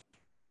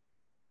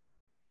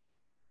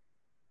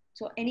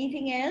 So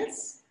anything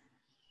else?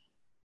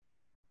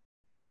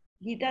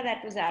 Geeta,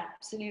 that was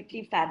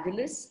absolutely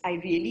fabulous.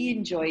 I really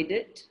enjoyed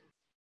it.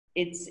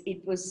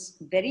 It was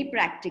very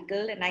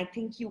practical, and I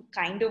think you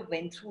kind of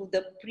went through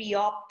the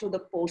pre-op to the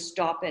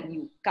post-op and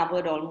you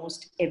covered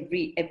almost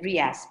every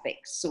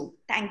aspect. So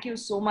thank you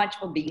so much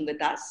for being with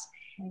us.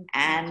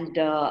 And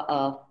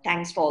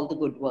thanks for all the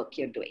good work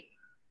you're doing.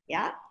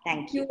 Yeah,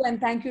 thank you.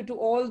 And thank you to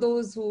all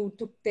those who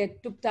took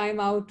time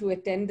out to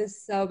attend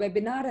this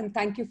webinar. And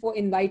thank you for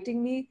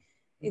inviting me.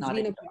 It's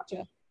been a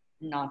pleasure.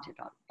 Not at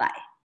all. Bye.